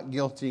 not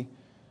guilty,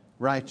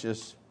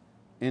 righteous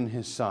in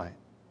His sight.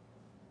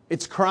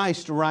 It's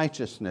Christ's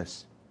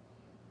righteousness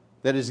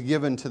that is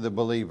given to the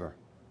believer,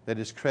 that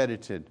is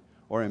credited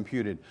or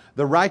imputed.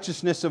 The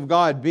righteousness of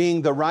God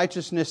being the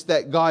righteousness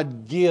that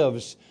God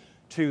gives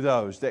to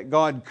those, that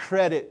God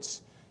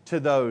credits to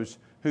those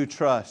who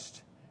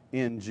trust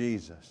in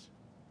Jesus.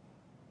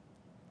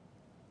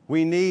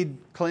 We need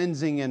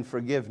cleansing and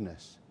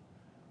forgiveness,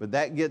 but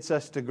that gets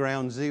us to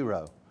ground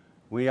zero.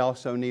 We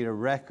also need a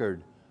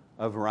record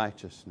of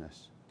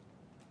righteousness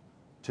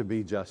to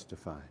be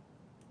justified.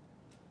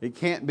 It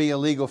can't be a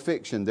legal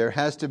fiction. There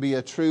has to be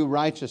a true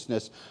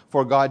righteousness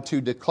for God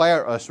to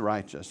declare us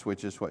righteous,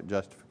 which is what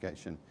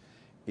justification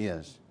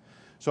is.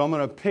 So I'm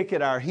going to pick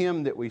at our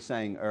hymn that we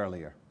sang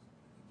earlier,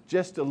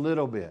 just a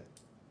little bit.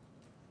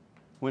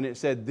 When it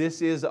said,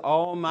 "This is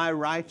all my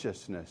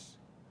righteousness,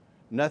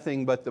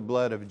 nothing but the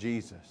blood of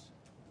Jesus."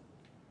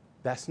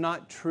 That's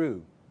not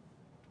true.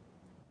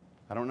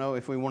 I don't know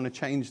if we want to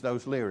change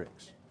those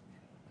lyrics.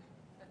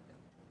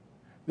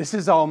 This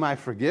is all my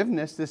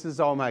forgiveness. This is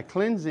all my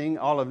cleansing.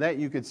 All of that,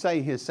 you could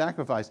say His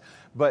sacrifice.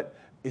 But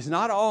it's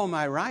not all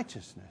my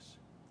righteousness.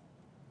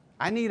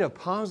 I need a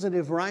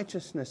positive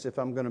righteousness if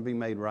I'm going to be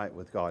made right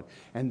with God.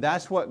 And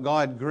that's what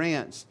God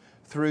grants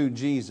through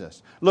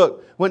Jesus.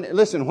 Look,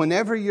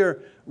 whenever you're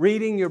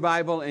reading your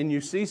Bible and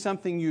you see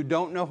something you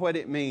don't know what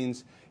it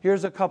means,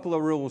 here's a couple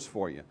of rules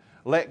for you.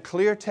 Let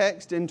clear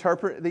text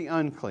interpret the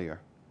unclear,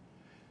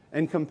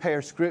 and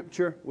compare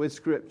Scripture with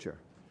Scripture.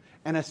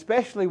 And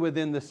especially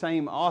within the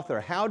same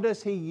author, how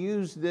does he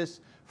use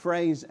this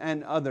phrase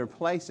in other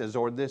places,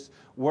 or this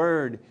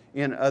word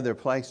in other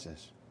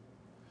places?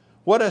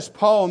 What does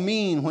Paul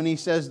mean when he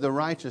says the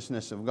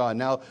righteousness of God?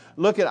 Now,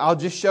 I'll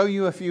just show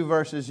you a few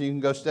verses. You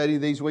can go study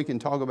these. We can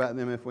talk about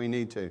them if we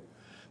need to.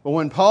 But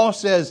when Paul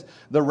says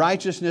the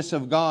righteousness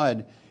of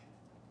God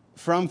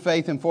from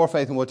faith and for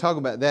faith, and we'll talk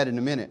about that in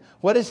a minute,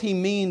 what does he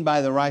mean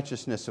by the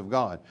righteousness of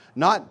God?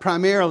 Not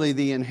primarily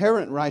the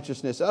inherent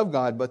righteousness of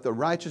God, but the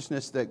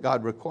righteousness that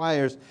God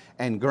requires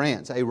and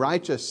grants, a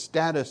righteous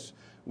status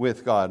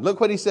with God. Look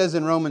what he says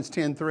in Romans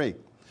 10:3.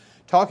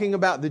 Talking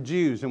about the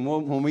Jews, and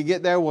when we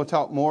get there, we'll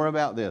talk more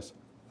about this.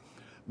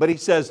 But he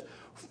says,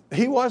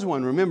 he was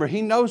one, remember,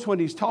 he knows what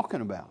he's talking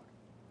about.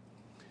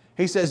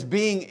 He says,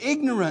 being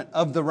ignorant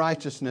of the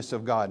righteousness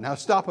of God. Now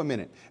stop a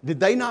minute. Did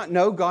they not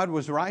know God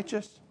was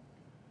righteous?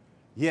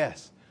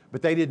 Yes,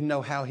 but they didn't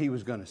know how He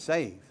was going to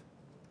save.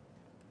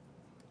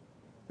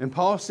 And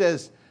Paul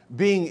says,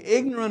 being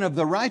ignorant of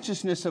the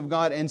righteousness of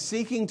God and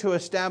seeking to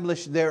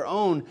establish their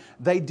own,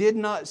 they did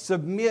not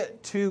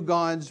submit to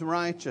God's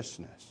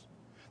righteousness.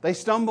 They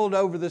stumbled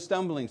over the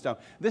stumbling stone.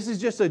 This is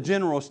just a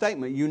general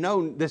statement. You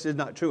know this is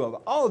not true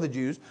of all the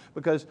Jews,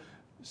 because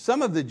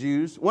some of the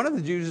Jews, one of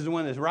the Jews is the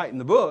one that's writing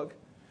the book,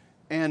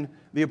 and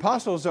the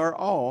apostles are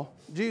all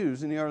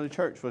Jews, and the early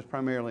church was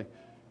primarily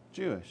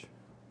Jewish.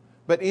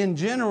 But in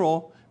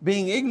general,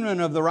 being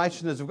ignorant of the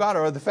righteousness of God,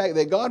 or the fact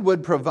that God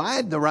would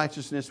provide the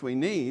righteousness we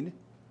need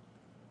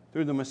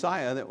through the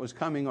Messiah that was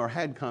coming or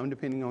had come,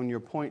 depending on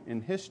your point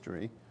in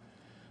history,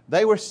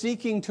 they were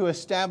seeking to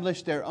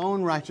establish their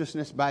own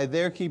righteousness by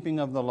their keeping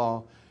of the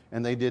law,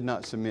 and they did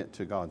not submit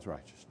to God's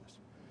righteousness.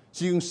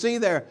 So you can see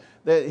there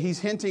that he's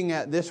hinting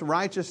at this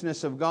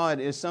righteousness of God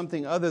is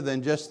something other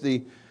than just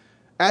the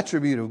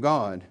attribute of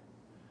God.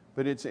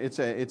 But it's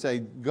a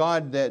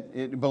God that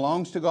it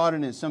belongs to God,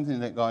 and it's something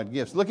that God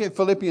gives. Look at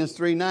Philippians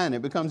 3:9.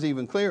 It becomes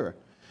even clearer.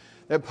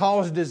 That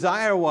Paul's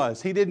desire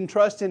was, he didn't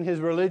trust in his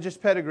religious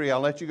pedigree.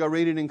 I'll let you go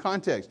read it in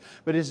context.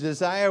 But his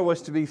desire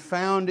was to be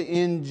found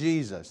in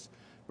Jesus.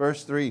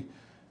 Verse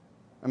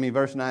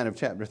 9 of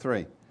chapter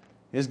 3.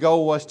 His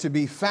goal was to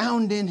be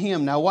found in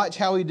Him. Now watch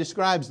how he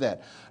describes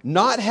that.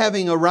 Not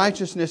having a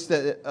righteousness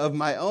of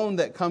my own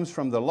that comes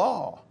from the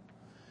law,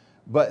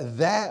 but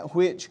that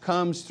which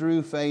comes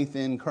through faith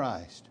in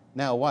Christ.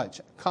 Now watch,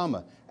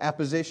 comma,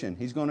 apposition.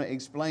 He's going to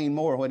explain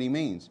more what he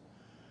means.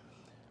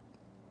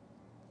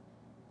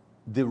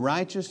 The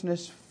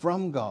righteousness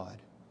from God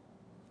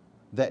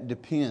that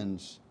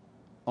depends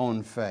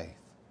on faith.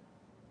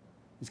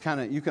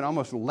 You can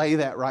almost lay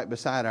that right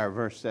beside our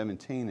verse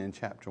 17 in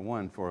chapter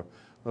 1 for a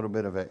little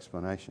bit of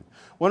explanation.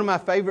 One of my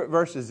favorite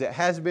verses that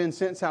has been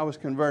since I was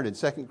converted,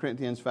 2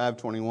 Corinthians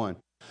 5:21.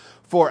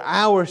 For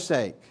our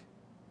sake,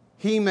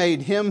 He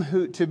made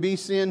Him to be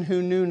sin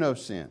who knew no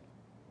sin,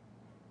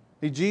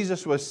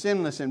 Jesus was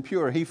sinless and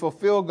pure. He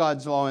fulfilled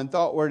God's law in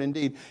thought, word, and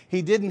deed.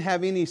 He didn't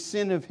have any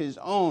sin of His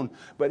own,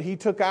 but He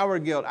took our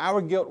guilt.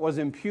 Our guilt was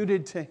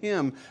imputed to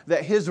Him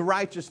that His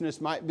righteousness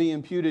might be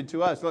imputed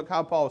to us. Look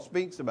how Paul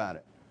speaks about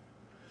it.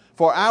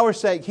 For our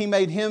sake, He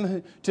made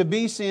Him to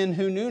be sin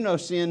who knew no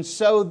sin,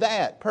 so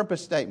that,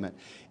 purpose statement,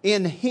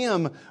 in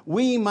Him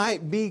we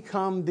might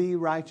become the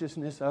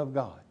righteousness of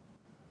God.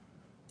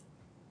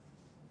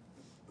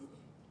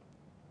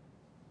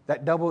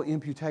 That double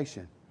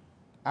imputation.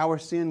 Our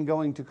sin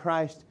going to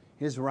Christ,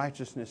 His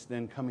righteousness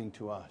then coming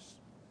to us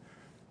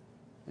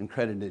and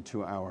credited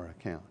to our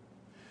account.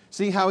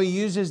 See how He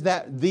uses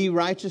that, the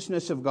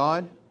righteousness of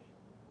God?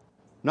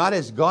 Not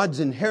as God's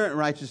inherent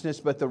righteousness,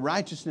 but the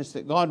righteousness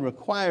that God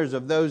requires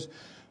of those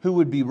who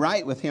would be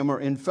right with Him or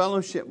in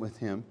fellowship with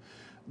Him.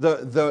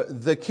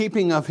 The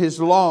keeping of His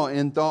law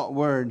in thought,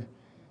 word,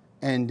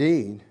 and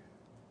deed.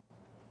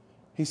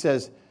 He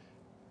says,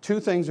 two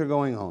things are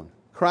going on.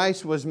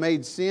 Christ was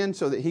made sin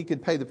so that He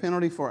could pay the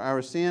penalty for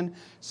our sin,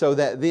 so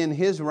that then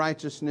His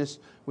righteousness,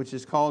 which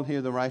is called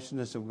here the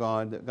righteousness of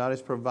God, that God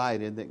has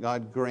provided, that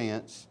God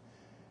grants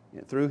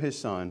through His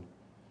Son,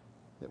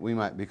 that we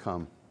might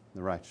become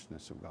the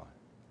righteousness of God.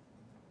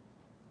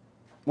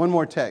 One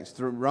more text,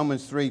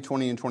 Romans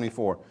 3:20 and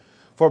 24.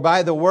 For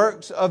by the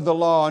works of the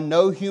law,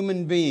 no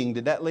human being,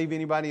 did that leave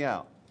anybody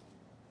out?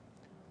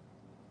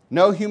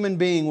 No human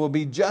being will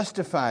be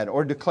justified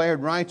or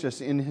declared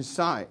righteous in his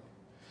sight,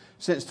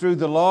 since through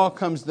the law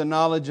comes the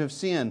knowledge of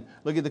sin.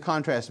 Look at the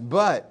contrast.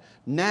 But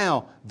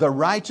now the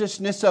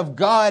righteousness of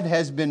God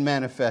has been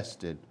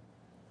manifested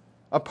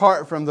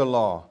apart from the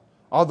law,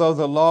 although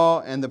the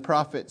law and the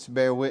prophets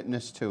bear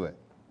witness to it.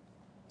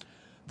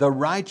 The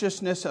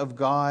righteousness of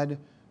God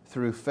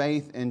through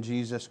faith in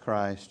Jesus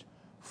Christ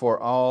for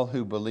all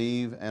who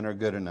believe and are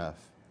good enough.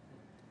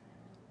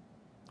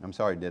 I'm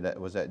sorry,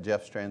 was that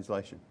Jeff's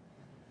translation?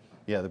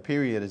 Yeah, the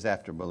period is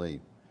after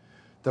believe.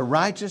 The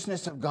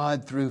righteousness of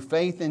God through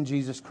faith in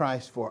Jesus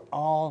Christ for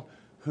all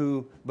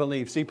who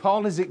believe. See,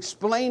 Paul is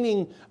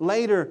explaining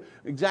later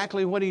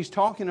exactly what he's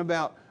talking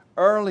about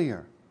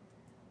earlier.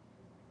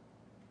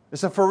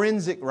 It's a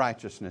forensic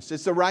righteousness.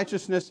 It's a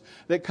righteousness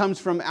that comes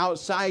from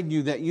outside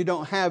you that you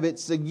don't have.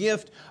 It's the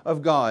gift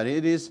of God.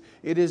 It is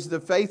the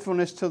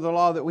faithfulness to the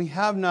law that we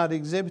have not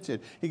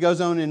exhibited. He goes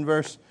on in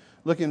verse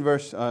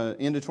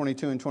into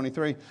 22 and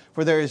 23.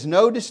 For there is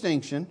no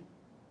distinction.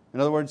 In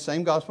other words,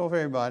 same gospel for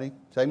everybody,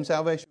 same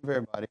salvation for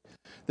everybody.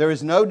 There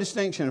is no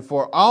distinction,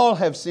 for all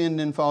have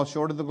sinned and fall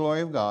short of the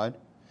glory of God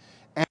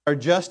and are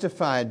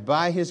justified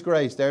by His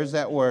grace, there's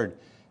that word,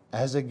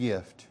 as a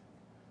gift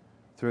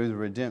through the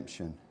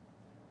redemption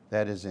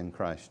that is in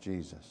Christ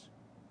Jesus.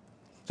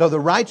 So the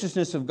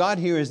righteousness of God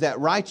here is that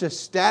righteous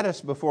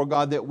status before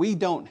God that we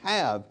don't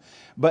have,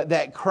 but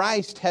that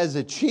Christ has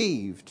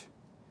achieved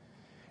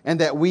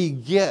and that we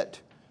get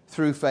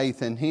through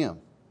faith in Him.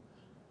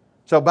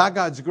 So by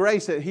God's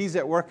grace that He's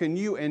at work in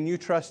you and you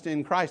trust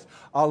in Christ,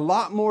 a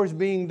lot more is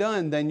being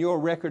done than your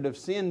record of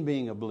sin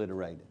being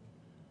obliterated.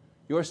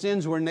 Your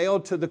sins were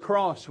nailed to the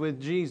cross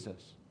with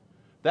Jesus.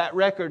 That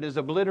record is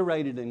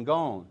obliterated and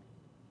gone.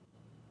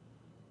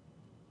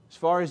 As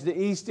far as the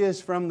east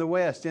is from the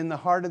west, in the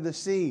heart of the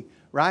sea,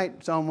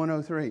 right? Psalm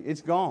 103,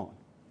 it's gone.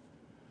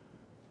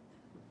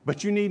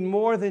 But you need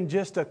more than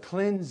just a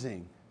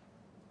cleansing.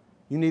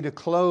 You need a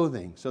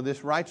clothing. So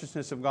this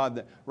righteousness of God,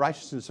 the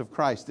righteousness of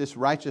Christ, this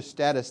righteous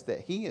status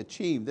that He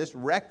achieved, this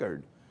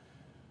record,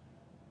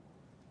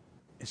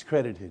 is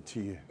credited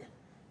to you.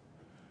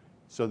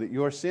 So that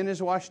your sin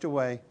is washed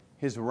away,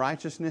 His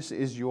righteousness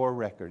is your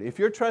record. If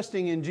you're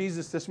trusting in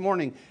Jesus this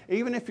morning,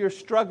 even if you're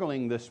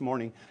struggling this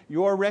morning,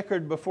 your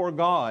record before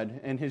God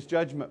and His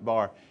judgment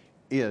bar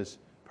is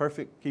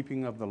perfect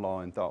keeping of the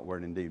law in thought,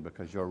 word, and deed,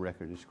 because your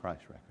record is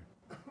Christ's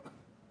record.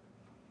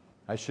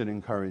 I should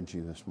encourage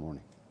you this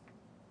morning.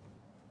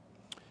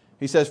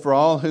 He says, for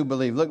all who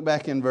believe. Look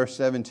back in verse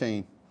 17.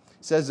 It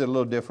says it a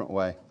little different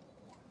way.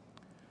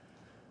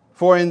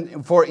 For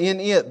in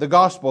it, the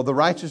gospel, the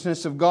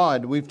righteousness of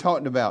God we've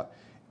talked about,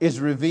 is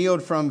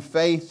revealed from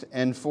faith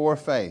and for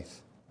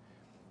faith.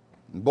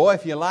 Boy,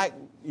 if you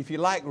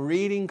like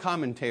reading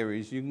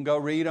commentaries, you can go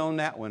read on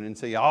that one and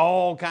see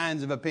all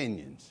kinds of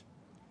opinions.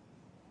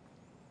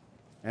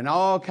 And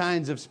all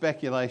kinds of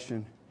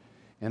speculation.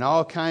 And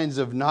all kinds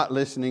of not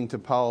listening to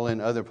Paul in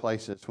other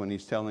places when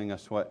he's telling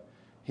us what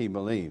he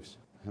believes.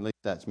 At least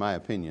that's my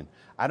opinion.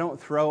 I don't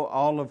throw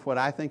all of what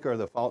I think are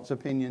the false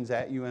opinions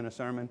at you in a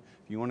sermon.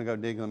 If you want to go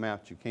dig them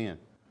out, you can.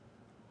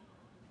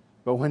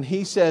 But when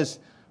he says,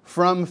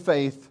 from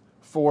faith,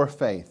 for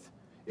faith.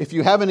 If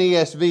you have an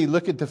ESV,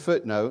 look at the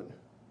footnote,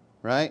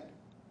 right?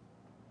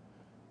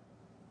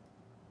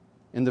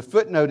 In the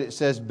footnote it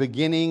says,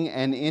 beginning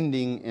and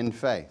ending in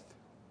faith.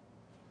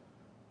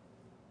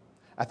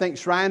 I think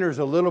Schreiner's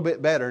a little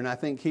bit better, and I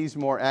think he's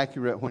more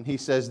accurate when he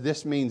says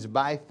this means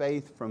by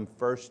faith from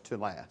first to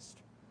last.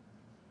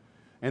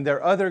 And there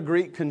are other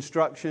Greek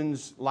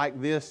constructions like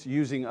this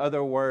using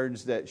other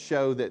words that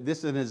show that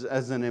this is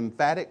as an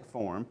emphatic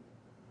form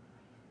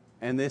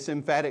And this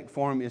emphatic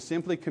form is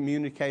simply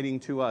communicating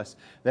to us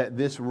that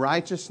this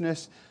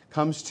righteousness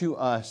comes to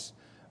us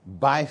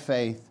by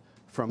faith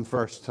from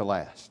first to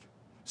last.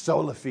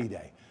 Sola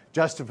fide,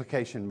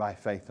 justification by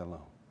faith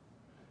alone.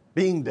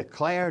 Being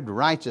declared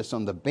righteous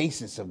on the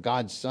basis of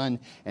God's Son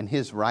and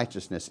His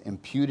righteousness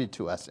imputed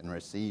to us and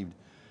received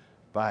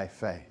by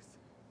faith.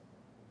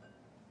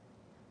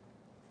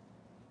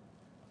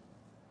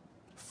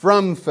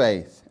 From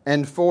faith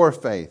and for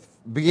faith,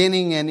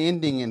 beginning and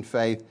ending in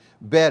faith,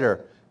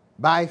 better,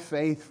 by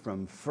faith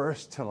from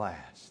first to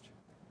last.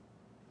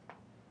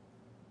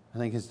 I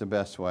think it's the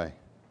best way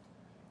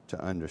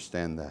to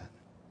understand that.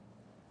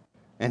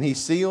 And he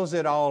seals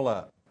it all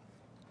up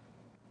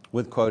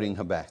with quoting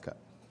Habakkuk.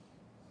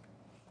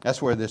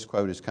 That's where this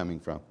quote is coming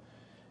from.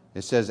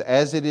 It says,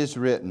 as it is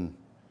written,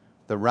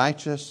 the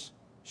righteous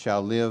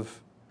shall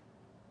live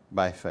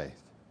by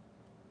faith.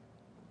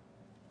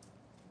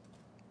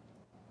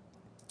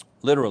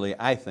 Literally,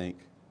 I think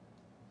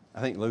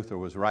Luther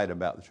was right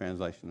about the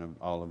translation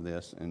of all of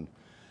this. And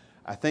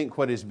I think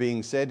what is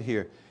being said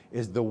here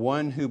is the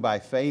one who by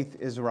faith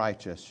is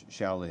righteous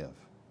shall live.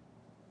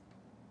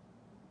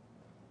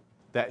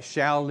 That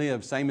shall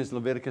live, same as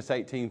Leviticus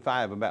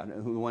 18:5, about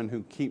the one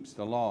who keeps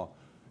the law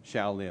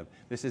shall live.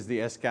 This is the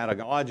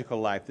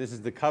eschatological life. This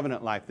is the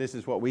covenant life. This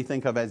is what we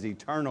think of as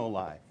eternal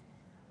life.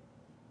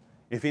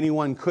 If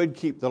anyone could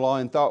keep the law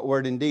in thought,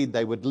 word, and deed,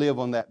 they would live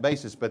on that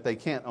basis, but they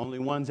can't. Only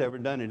one's ever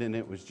done it, and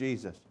it was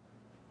Jesus.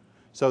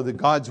 So the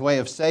God's way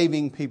of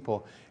saving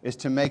people is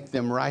to make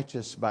them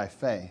righteous by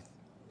faith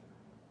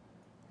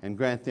and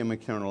grant them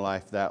eternal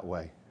life that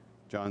way.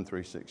 John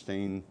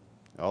 3:16,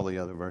 all the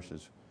other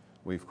verses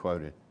we've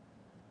quoted.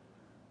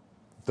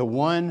 The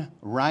one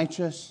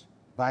righteous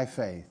by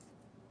faith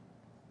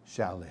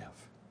shall live.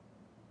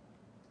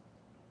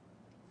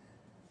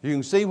 You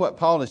can see what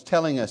Paul is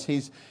telling us.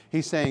 He's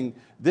saying,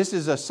 this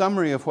is a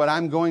summary of what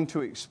I'm going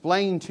to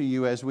explain to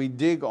you as we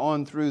dig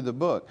on through the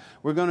book.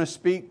 We're going to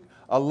speak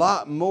a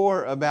lot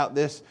more about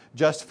this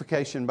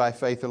justification by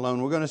faith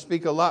alone. We're going to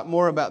speak a lot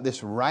more about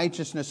this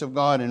righteousness of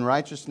God and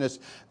righteousness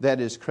that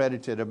is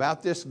credited,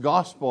 about this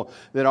gospel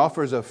that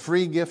offers a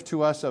free gift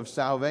to us of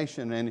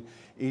salvation and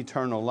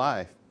eternal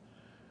life.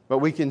 But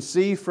we can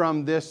see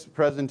from this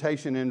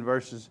presentation in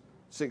verses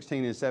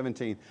 16 and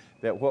 17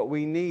 that what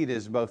we need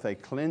is both a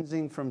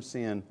cleansing from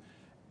sin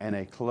and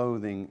a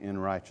clothing in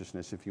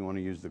righteousness, if you want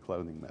to use the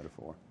clothing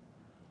metaphor.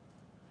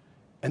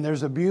 And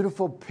there's a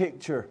beautiful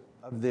picture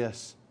of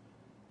this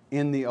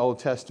in the Old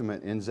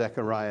Testament in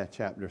Zechariah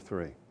chapter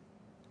 3.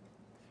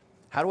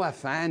 How do I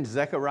find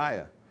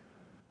Zechariah?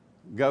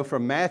 Go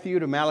from Matthew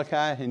to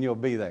Malachi and you'll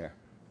be there.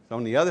 It's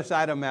on the other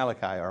side of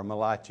Malachi, or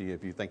Malachi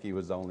if you think he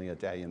was the only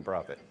Italian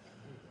prophet.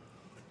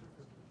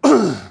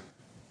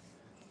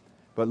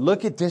 But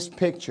look at this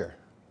picture.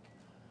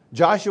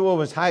 Joshua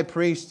was high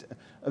priest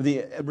of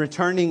the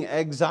returning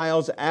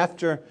exiles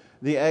after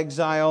the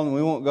exile, and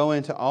we won't go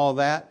into all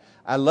that.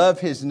 I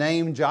love his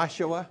name,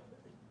 Joshua.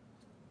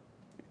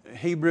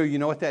 Hebrew, you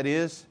know what that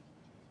is?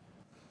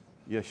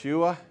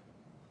 Yeshua.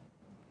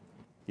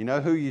 You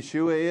know who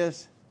Yeshua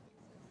is?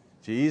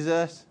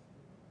 Jesus.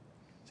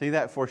 See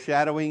that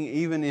foreshadowing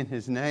even in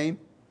his name?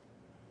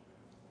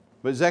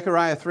 But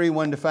Zechariah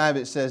 3:1-5,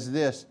 it says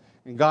this,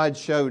 and God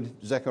showed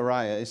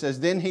Zechariah. It says,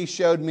 then he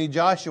showed me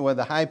Joshua,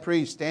 the high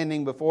priest,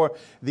 standing before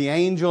the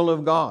angel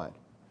of God.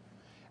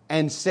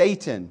 And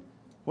Satan,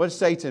 what does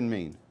Satan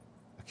mean?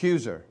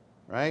 Accuser,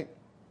 right?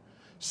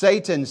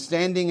 Satan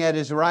standing at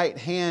his right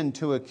hand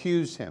to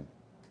accuse him.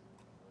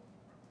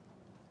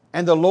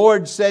 And the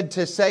Lord said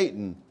to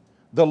Satan,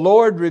 the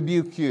Lord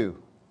rebuke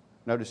you.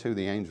 Notice who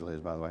the angel is,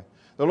 by the way.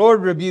 The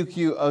Lord rebuke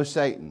you, O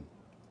Satan.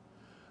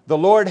 The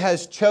Lord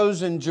has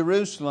chosen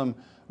Jerusalem,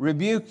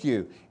 rebuke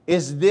you.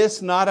 Is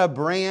this not a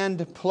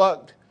brand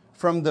plucked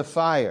from the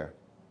fire?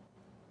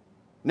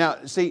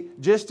 Now, see,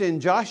 just in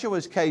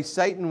Joshua's case,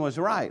 Satan was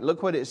right.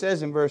 Look what it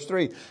says in verse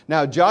 3.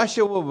 Now,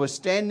 Joshua was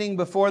standing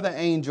before the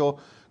angel,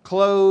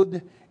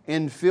 clothed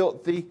in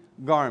filthy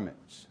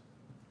garments.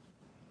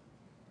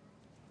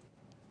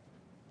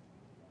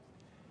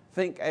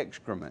 Think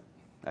excrement,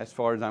 as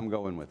far as I'm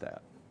going with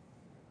that.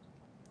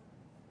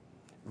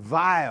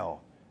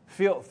 Vile,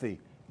 filthy,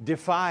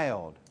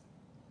 defiled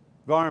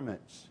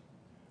garments,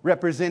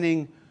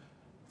 representing,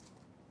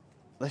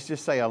 let's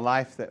just say, a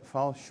life that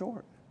falls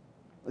short.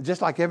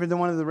 Just like every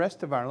one of the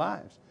rest of our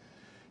lives.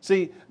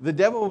 See, the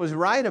devil was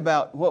right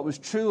about what was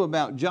true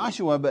about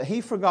Joshua, but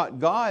he forgot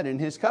God and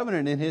His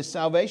covenant and His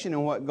salvation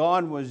and what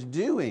God was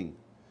doing.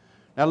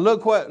 Now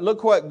look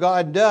what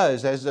God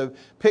does as a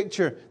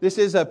picture. This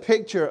is a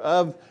picture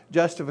of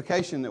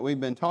justification that we've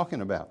been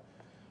talking about.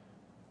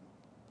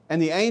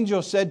 And the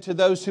angel said to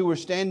those who were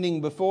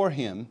standing before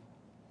him,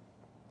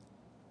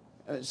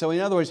 so in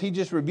other words, he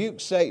just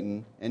rebuked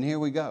Satan, and here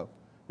we go.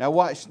 Now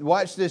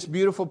watch this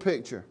beautiful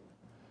picture.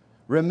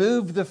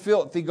 Remove the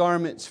filthy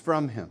garments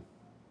from him.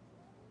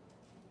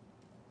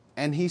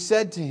 And he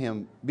said to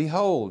him,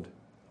 behold,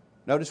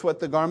 notice what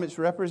the garments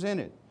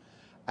represented.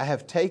 I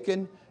have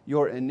taken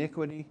your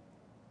iniquity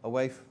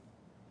away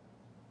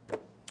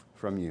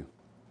from you.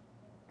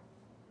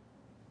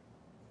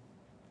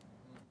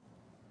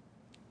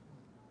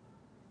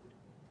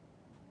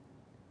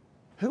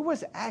 Who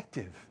was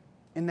active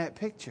in that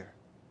picture?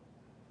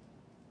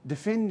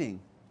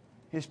 Defending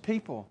His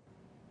people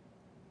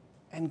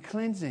and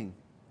cleansing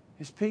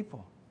His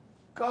people.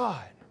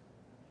 God.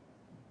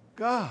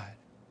 God.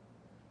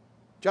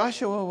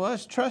 Joshua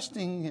was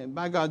trusting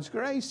by God's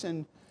grace,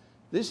 and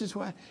this is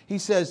why He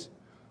says,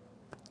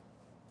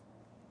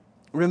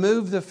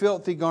 remove the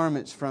filthy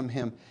garments from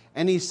him.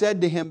 And He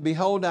said to him,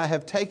 behold, I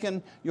have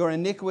taken your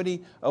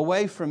iniquity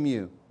away from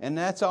you. And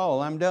that's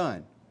all. I'm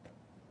done.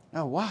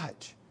 Now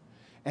watch.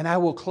 And I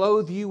will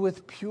clothe you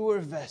with pure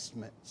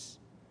vestments.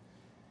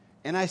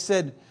 And I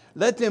said,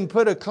 let them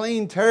put a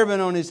clean turban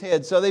on his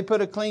head. So they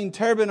put a clean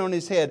turban on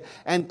his head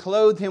and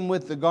clothed him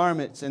with the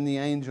garments. And the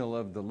angel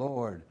of the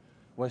Lord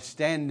was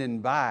standing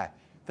by,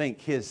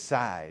 think his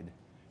side,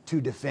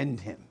 to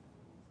defend him.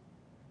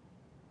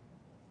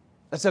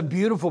 That's a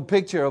beautiful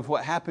picture of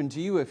what happened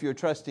to you if you're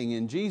trusting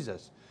in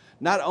Jesus.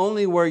 Not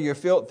only were your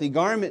filthy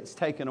garments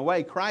taken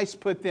away, Christ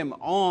put them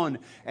on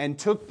and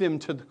took them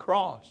to the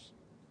cross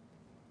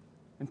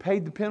and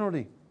paid the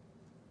penalty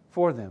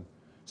for them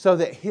so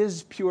that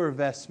His pure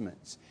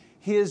vestments,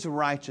 His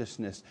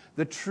righteousness,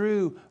 the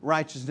true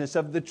righteousness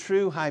of the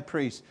true high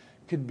priest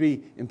could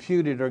be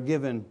imputed or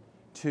given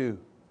to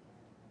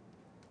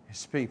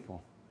His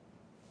people.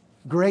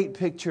 Great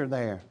picture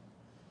there.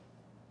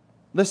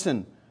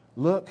 Listen.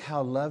 Look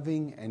how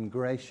loving and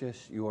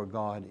gracious your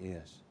God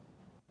is.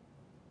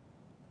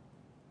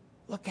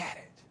 Look at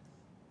it.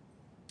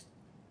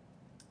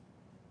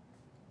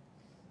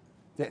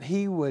 That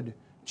He would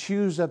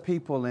choose a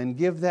people and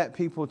give that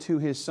people to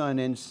His Son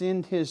and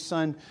send His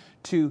Son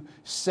to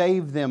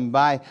save them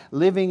by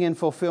living in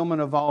fulfillment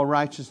of all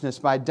righteousness,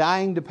 by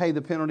dying to pay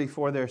the penalty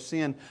for their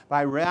sin,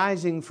 by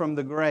rising from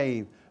the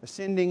grave,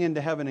 ascending into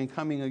heaven and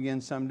coming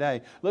again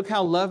someday. Look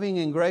how loving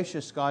and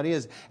gracious God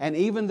is. And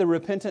even the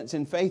repentance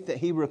and faith that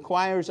He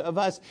requires of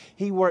us,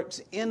 He works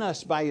in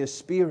us by His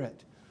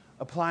Spirit,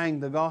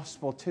 applying the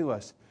gospel to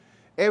us.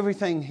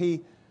 Everything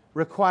He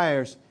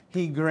requires,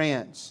 He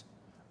grants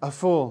a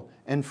full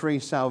and free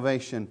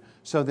salvation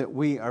so that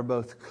we are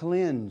both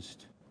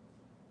cleansed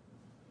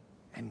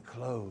and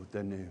clothed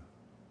anew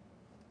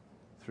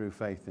through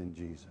faith in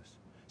Jesus.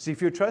 See,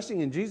 if you're trusting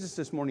in Jesus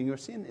this morning, your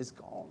sin is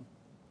gone.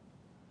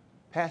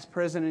 Past,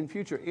 present, and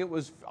future. It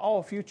was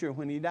all future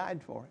when He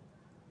died for it.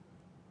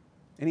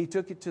 And He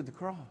took it to the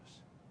cross.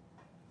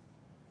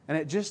 And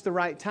at just the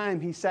right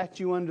time, He sat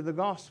you under the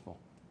gospel,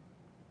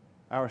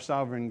 our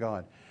sovereign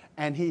God.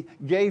 And He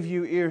gave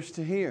you ears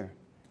to hear.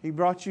 He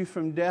brought you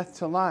from death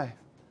to life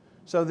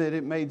so that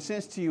it made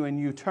sense to you and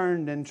you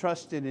turned and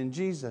trusted in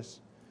Jesus.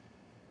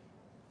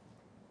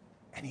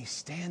 And He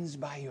stands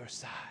by your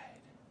side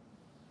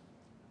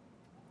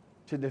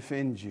to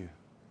defend you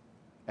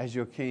as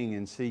your King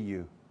and see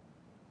you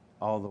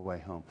all the way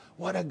home.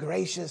 What a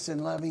gracious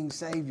and loving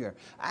Savior.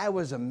 I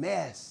was a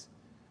mess.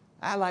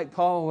 I, like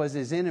Paul, was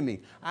his enemy.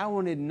 I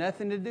wanted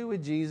nothing to do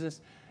with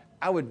Jesus.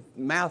 I would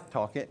mouth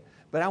talk it,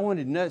 but I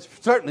wanted nothing.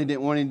 Certainly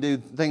didn't want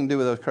anything to do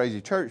with those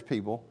crazy church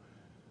people.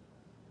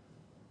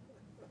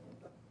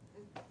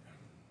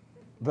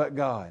 But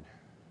God,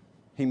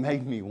 He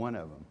made me one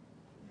of them.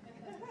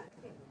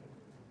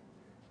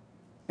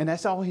 And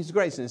that's all His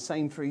grace, and the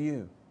same for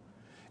you.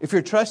 If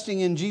you're trusting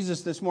in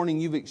Jesus this morning,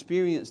 you've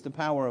experienced the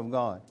power of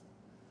God.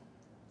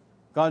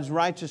 God's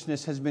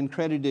righteousness has been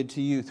credited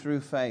to you through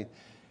faith.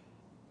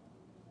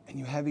 And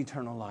you have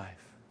eternal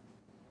life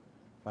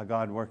by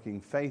God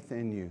working faith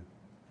in you.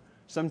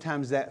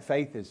 Sometimes that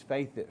faith is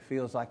faith that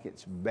feels like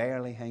it's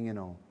barely hanging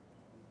on.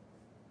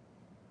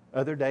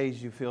 Other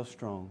days you feel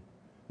strong.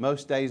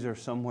 Most days are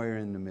somewhere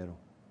in the middle.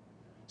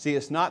 See,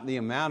 it's not the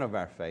amount of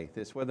our faith.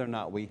 It's whether or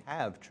not we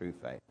have true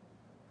faith.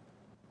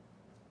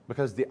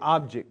 Because the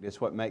object is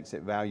what makes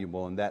it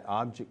valuable, and that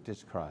object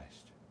is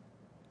Christ,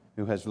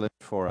 who has lived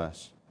for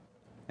us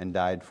and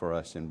died for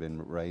us and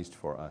been raised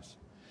for us.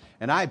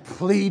 And I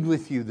plead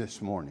with you this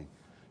morning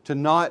to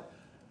not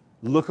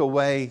look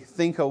away,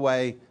 think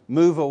away,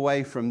 move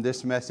away from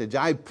this message.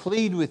 I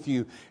plead with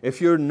you,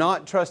 if you're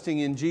not trusting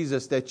in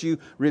Jesus, that you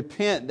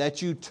repent,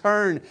 that you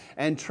turn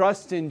and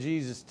trust in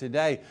Jesus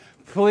today.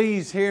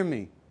 Please hear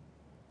me.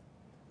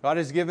 God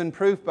has given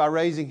proof by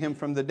raising Him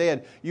from the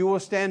dead. You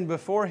will stand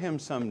before Him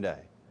someday.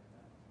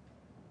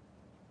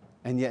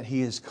 And yet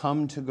He has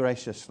come to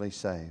graciously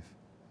save.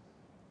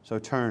 So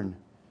turn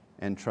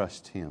and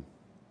trust Him.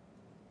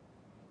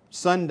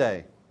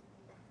 Sunday,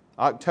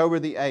 October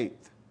the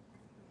 8th,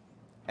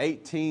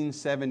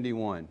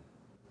 1871.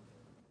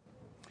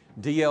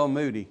 D.L.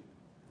 Moody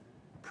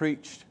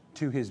preached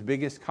to his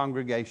biggest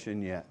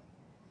congregation yet.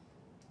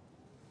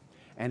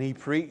 And he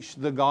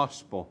preached the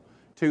gospel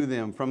to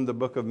them from the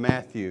book of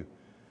Matthew.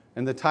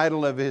 And the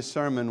title of his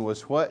sermon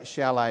was, "What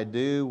Shall I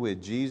Do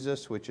with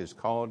Jesus, which is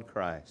called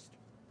Christ?"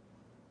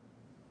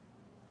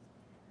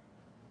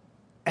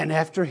 And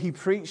after he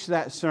preached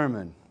that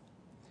sermon,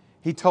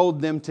 he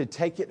told them to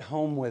take it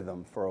home with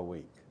them for a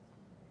week.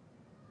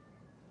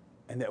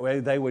 And that way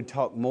they would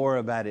talk more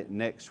about it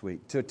next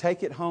week. To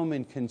take it home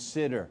and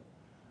consider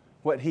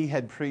what he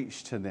had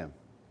preached to them.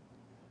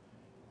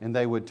 And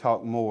they would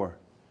talk more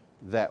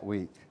that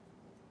week.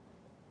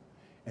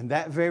 And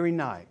that very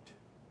night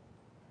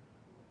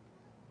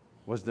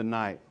was the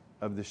night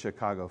of the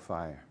Chicago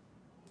fire.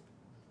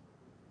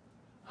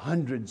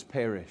 Hundreds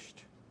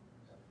perished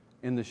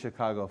in the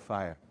Chicago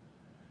fire.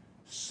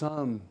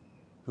 Some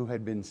who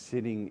had been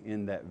sitting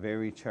in that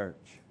very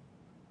church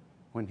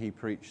when he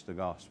preached the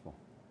gospel.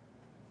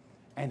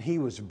 And he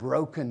was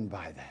broken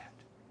by that.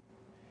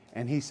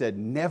 And he said,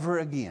 never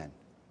again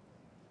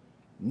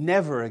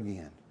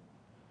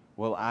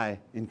will I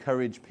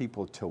encourage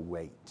people to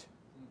wait,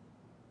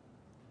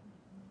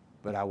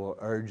 but I will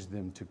urge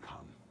them to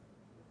come.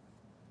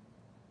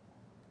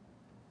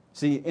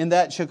 See, in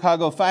that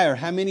Chicago fire,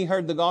 how many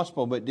heard the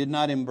gospel but did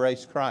not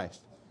embrace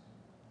Christ?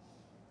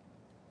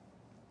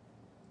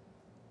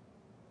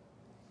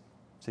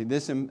 See,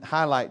 this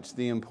highlights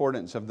the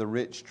importance of the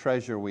rich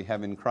treasure we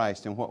have in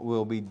Christ and what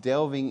we'll be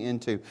delving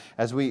into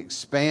as we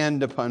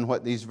expand upon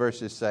what these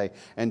verses say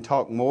and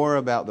talk more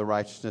about the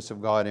righteousness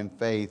of God and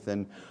faith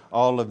and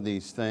all of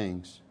these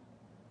things.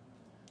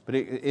 But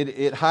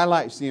it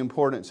highlights the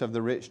importance of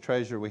the rich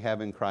treasure we have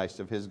in Christ,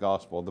 of His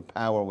gospel, the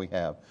power we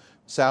have,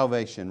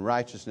 salvation,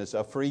 righteousness,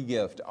 a free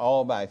gift,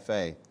 all by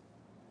faith.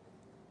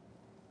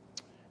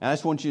 And I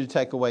just want you to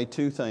take away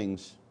two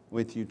things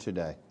with you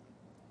today.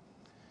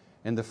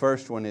 And the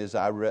first one is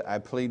I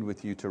plead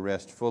with you to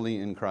rest fully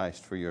in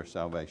Christ for your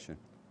salvation.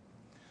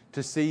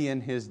 To see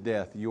in His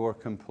death your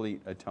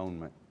complete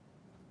atonement.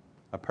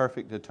 A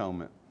perfect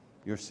atonement.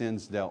 Your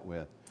sins dealt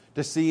with.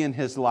 To see in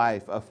His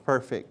life a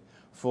perfect,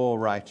 full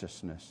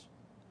righteousness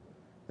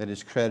that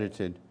is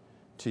credited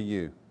to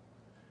you.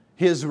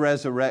 His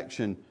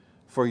resurrection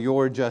for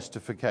your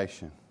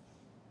justification.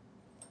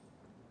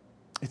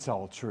 It's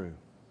all true.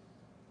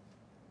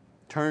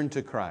 Turn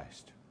to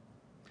Christ.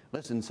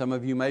 Listen, some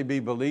of you may be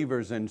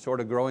believers and sort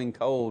of growing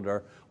cold,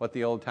 or what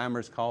the old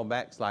timers call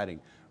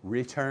backsliding.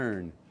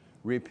 Return,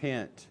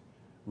 repent,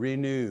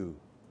 renew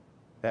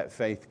that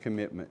faith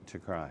commitment to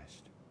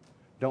Christ.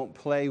 Don't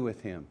play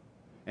with Him.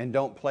 And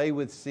don't play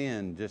with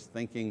sin just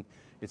thinking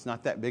it's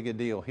not that big a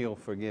deal, He'll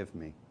forgive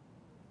me.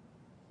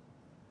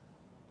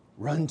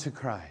 Run to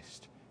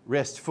Christ.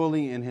 Rest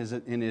fully in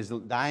His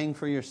dying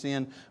for your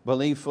sin.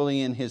 Believe fully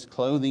in His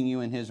clothing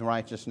you in His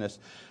righteousness.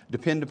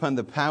 Depend upon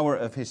the power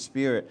of His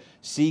Spirit.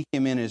 Seek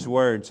Him in His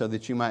Word so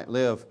that you might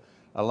live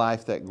a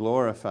life that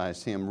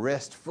glorifies Him.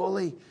 Rest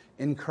fully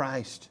in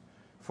Christ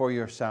for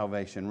your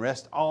salvation.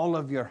 Rest all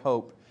of your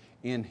hope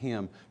in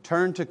Him.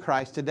 Turn to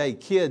Christ today.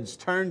 Kids,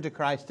 turn to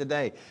Christ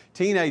today.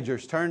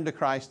 Teenagers, turn to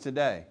Christ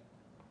today.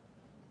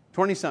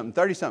 20-something,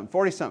 30-something,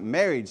 40-something,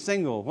 married,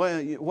 single,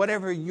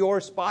 whatever your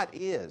spot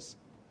is.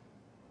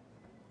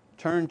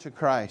 Turn to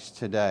Christ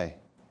today.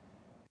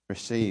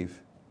 Receive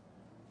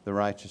the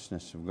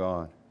righteousness of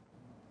God.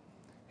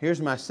 Here's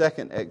my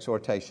second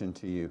exhortation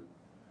to you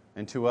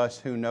and to us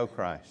who know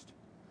Christ.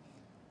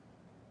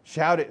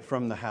 Shout it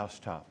from the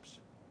housetops.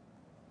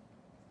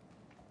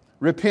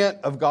 Repent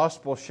of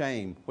gospel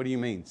shame. What do you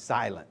mean?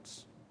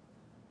 Silence.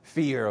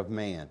 Fear of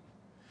man.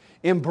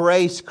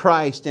 Embrace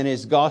Christ and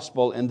His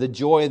gospel and the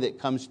joy that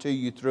comes to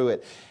you through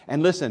it.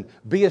 And listen,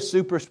 be a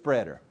super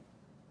spreader.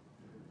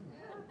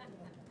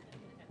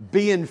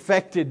 Be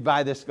infected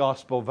by this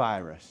gospel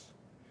virus.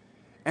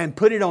 And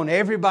put it on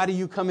everybody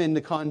you come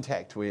into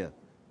contact with,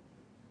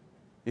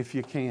 if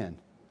you can.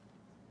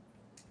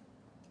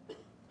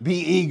 Be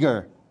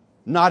eager,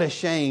 not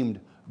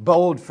ashamed,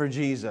 bold for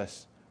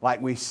Jesus,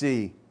 like we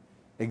see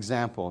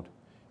exampled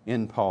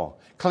in Paul.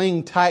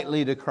 Cling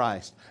tightly to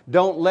Christ.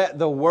 Don't let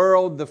the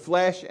world, the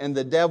flesh, and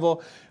the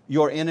devil,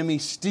 your enemy,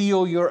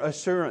 steal your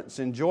assurance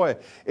and joy.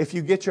 If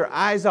you get your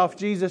eyes off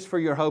Jesus for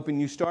your hope and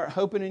you start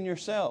hoping in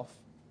yourself,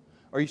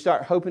 or you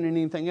start hoping in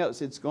anything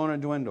else, it's going to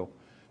dwindle.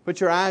 Put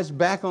your eyes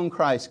back on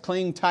Christ.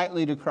 Cling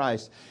tightly to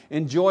Christ.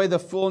 Enjoy the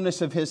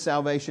fullness of His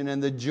salvation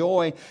and the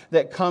joy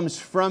that comes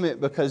from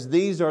it, because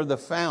these are the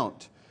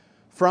fount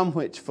from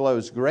which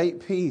flows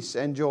great peace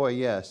and joy,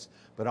 yes,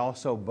 but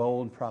also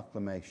bold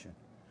proclamation.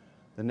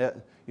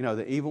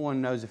 The evil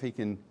one knows if he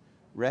can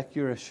wreck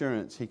your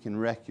assurance, he can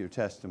wreck your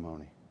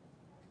testimony.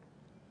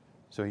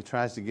 So he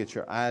tries to get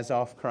your eyes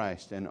off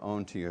Christ and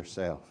onto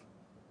yourself.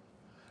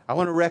 I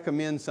want to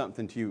recommend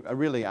something to you.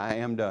 I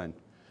am done.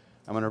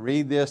 I'm going to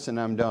read this and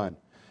I'm done.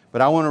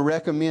 But I want to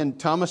recommend,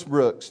 Thomas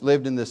Brooks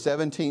lived in the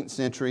 17th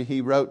century.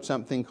 He wrote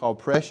something called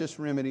Precious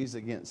Remedies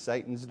Against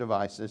Satan's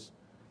Devices.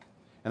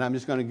 And I'm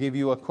just going to give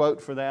you a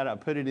quote for that. I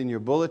put it in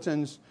your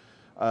bulletins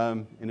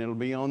and it'll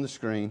be on the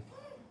screen.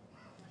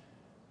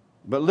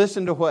 But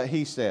listen to what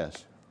he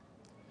says.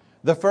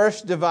 The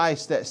first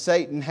device that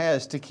Satan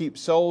has to keep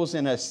souls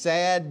in a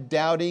sad,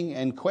 doubting,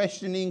 and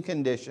questioning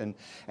condition,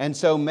 and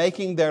so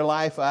making their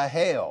life a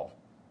hell,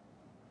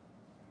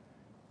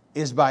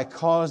 is by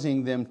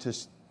causing them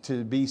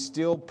to be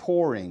still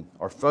pouring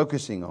or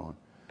focusing on,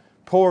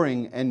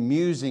 pouring and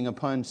musing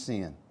upon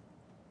sin.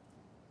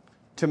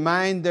 To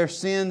mind their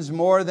sins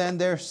more than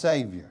their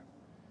Savior.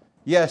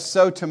 Yes,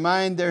 so to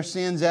mind their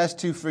sins as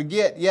to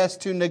forget, yes,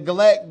 to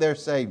neglect their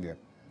Savior.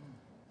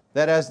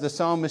 That as the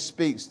psalmist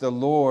speaks, the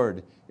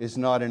Lord is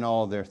not in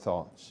all their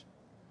thoughts.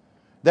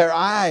 Their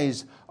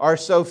eyes are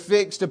so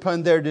fixed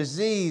upon their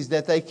disease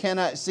that they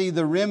cannot see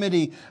the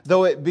remedy,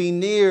 though it be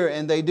near,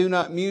 and they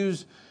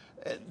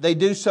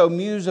do so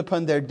muse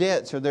upon their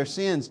debts or their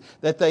sins,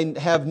 that they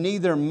have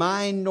neither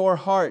mind nor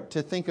heart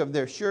to think of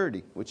their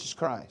surety, which is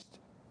Christ.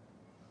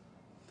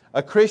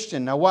 A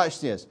Christian, now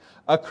watch this,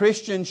 a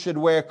Christian should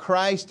wear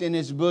Christ in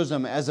his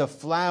bosom as a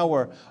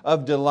flower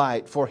of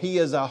delight, for He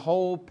is a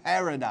whole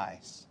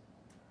paradise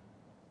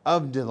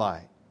of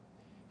delight.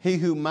 He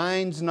who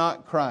minds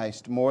not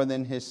Christ more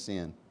than his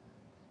sin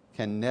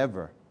can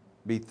never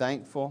be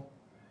thankful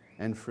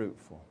and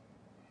fruitful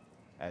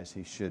as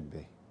he should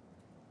be.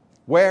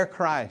 Wear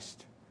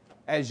Christ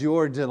as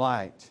your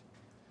delight,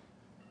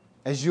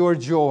 as your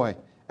joy,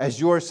 as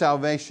your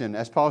salvation,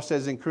 as Paul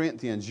says in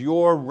Corinthians,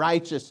 your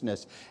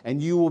righteousness,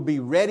 and you will be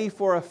ready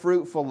for a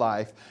fruitful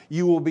life.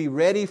 You will be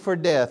ready for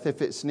death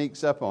if it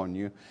sneaks up on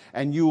you,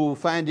 and you will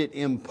find it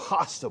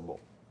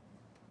impossible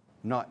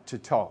not to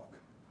talk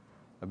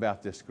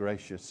about this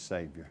gracious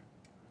Savior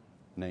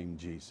named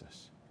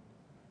Jesus.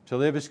 To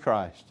live is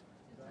Christ.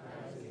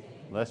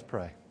 Let's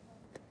pray.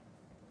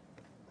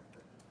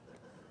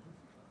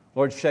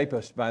 Lord, shape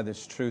us by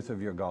this truth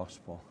of your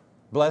gospel.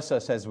 Bless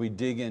us as we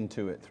dig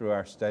into it through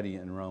our study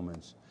in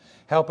Romans.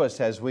 Help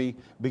us as we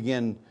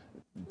begin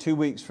 2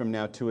 weeks from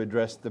now to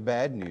address the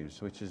bad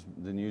news, which is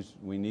the news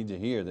we need to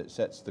hear that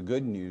sets the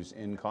good news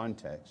in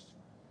context.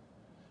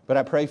 But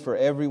I pray for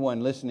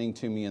everyone listening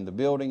to me in the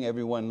building,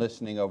 everyone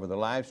listening over the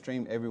live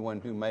stream, everyone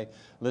who may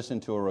listen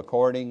to a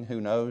recording, who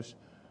knows,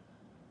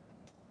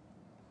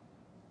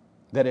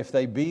 that if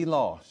they be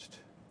lost,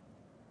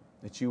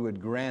 that you would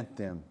grant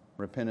them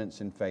repentance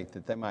and faith,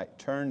 that they might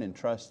turn and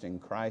trust in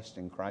Christ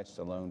and Christ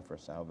alone for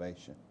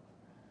salvation.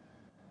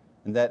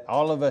 And that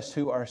all of us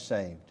who are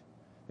saved,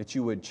 that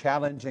you would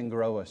challenge and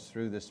grow us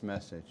through this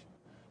message,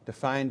 to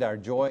find our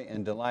joy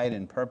and delight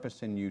and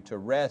purpose in you, to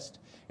rest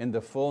in the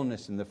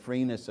fullness and the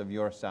freeness of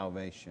your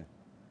salvation,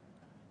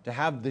 to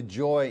have the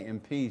joy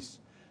and peace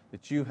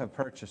that you have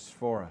purchased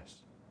for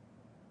us,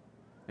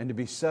 and to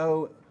be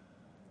so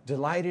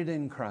delighted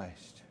in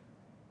Christ,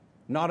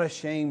 not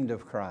ashamed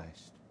of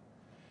Christ,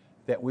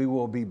 that we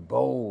will be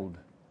bold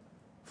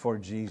for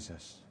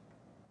Jesus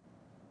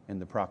in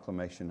the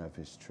proclamation of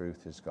His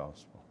truth, His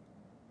gospel.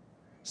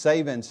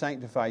 Save and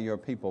sanctify your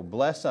people.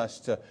 Bless us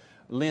to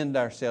lend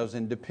ourselves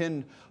and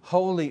depend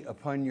wholly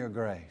upon your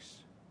grace,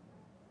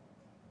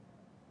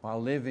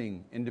 while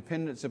living in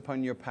dependence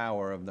upon your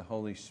power of the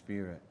Holy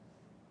Spirit,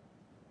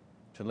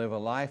 to live a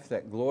life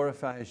that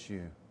glorifies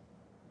you,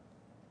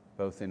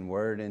 both in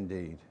word and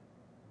deed,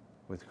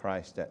 with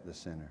Christ at the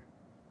center.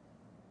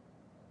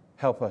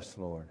 Help us,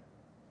 Lord.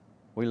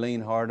 We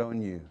lean hard on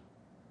you.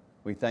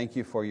 We thank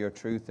you for your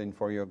truth and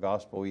for your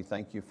gospel. We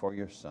thank you for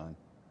your Son.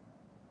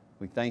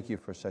 We thank you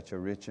for such a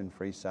rich and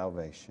free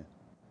salvation.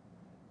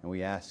 And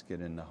we ask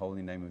it in the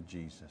holy name of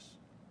Jesus.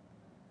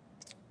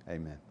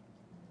 Amen.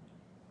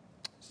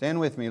 Stand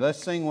with me.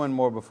 Let's sing one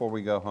more before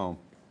we go home.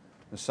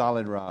 The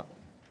Solid Rock,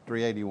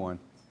 381.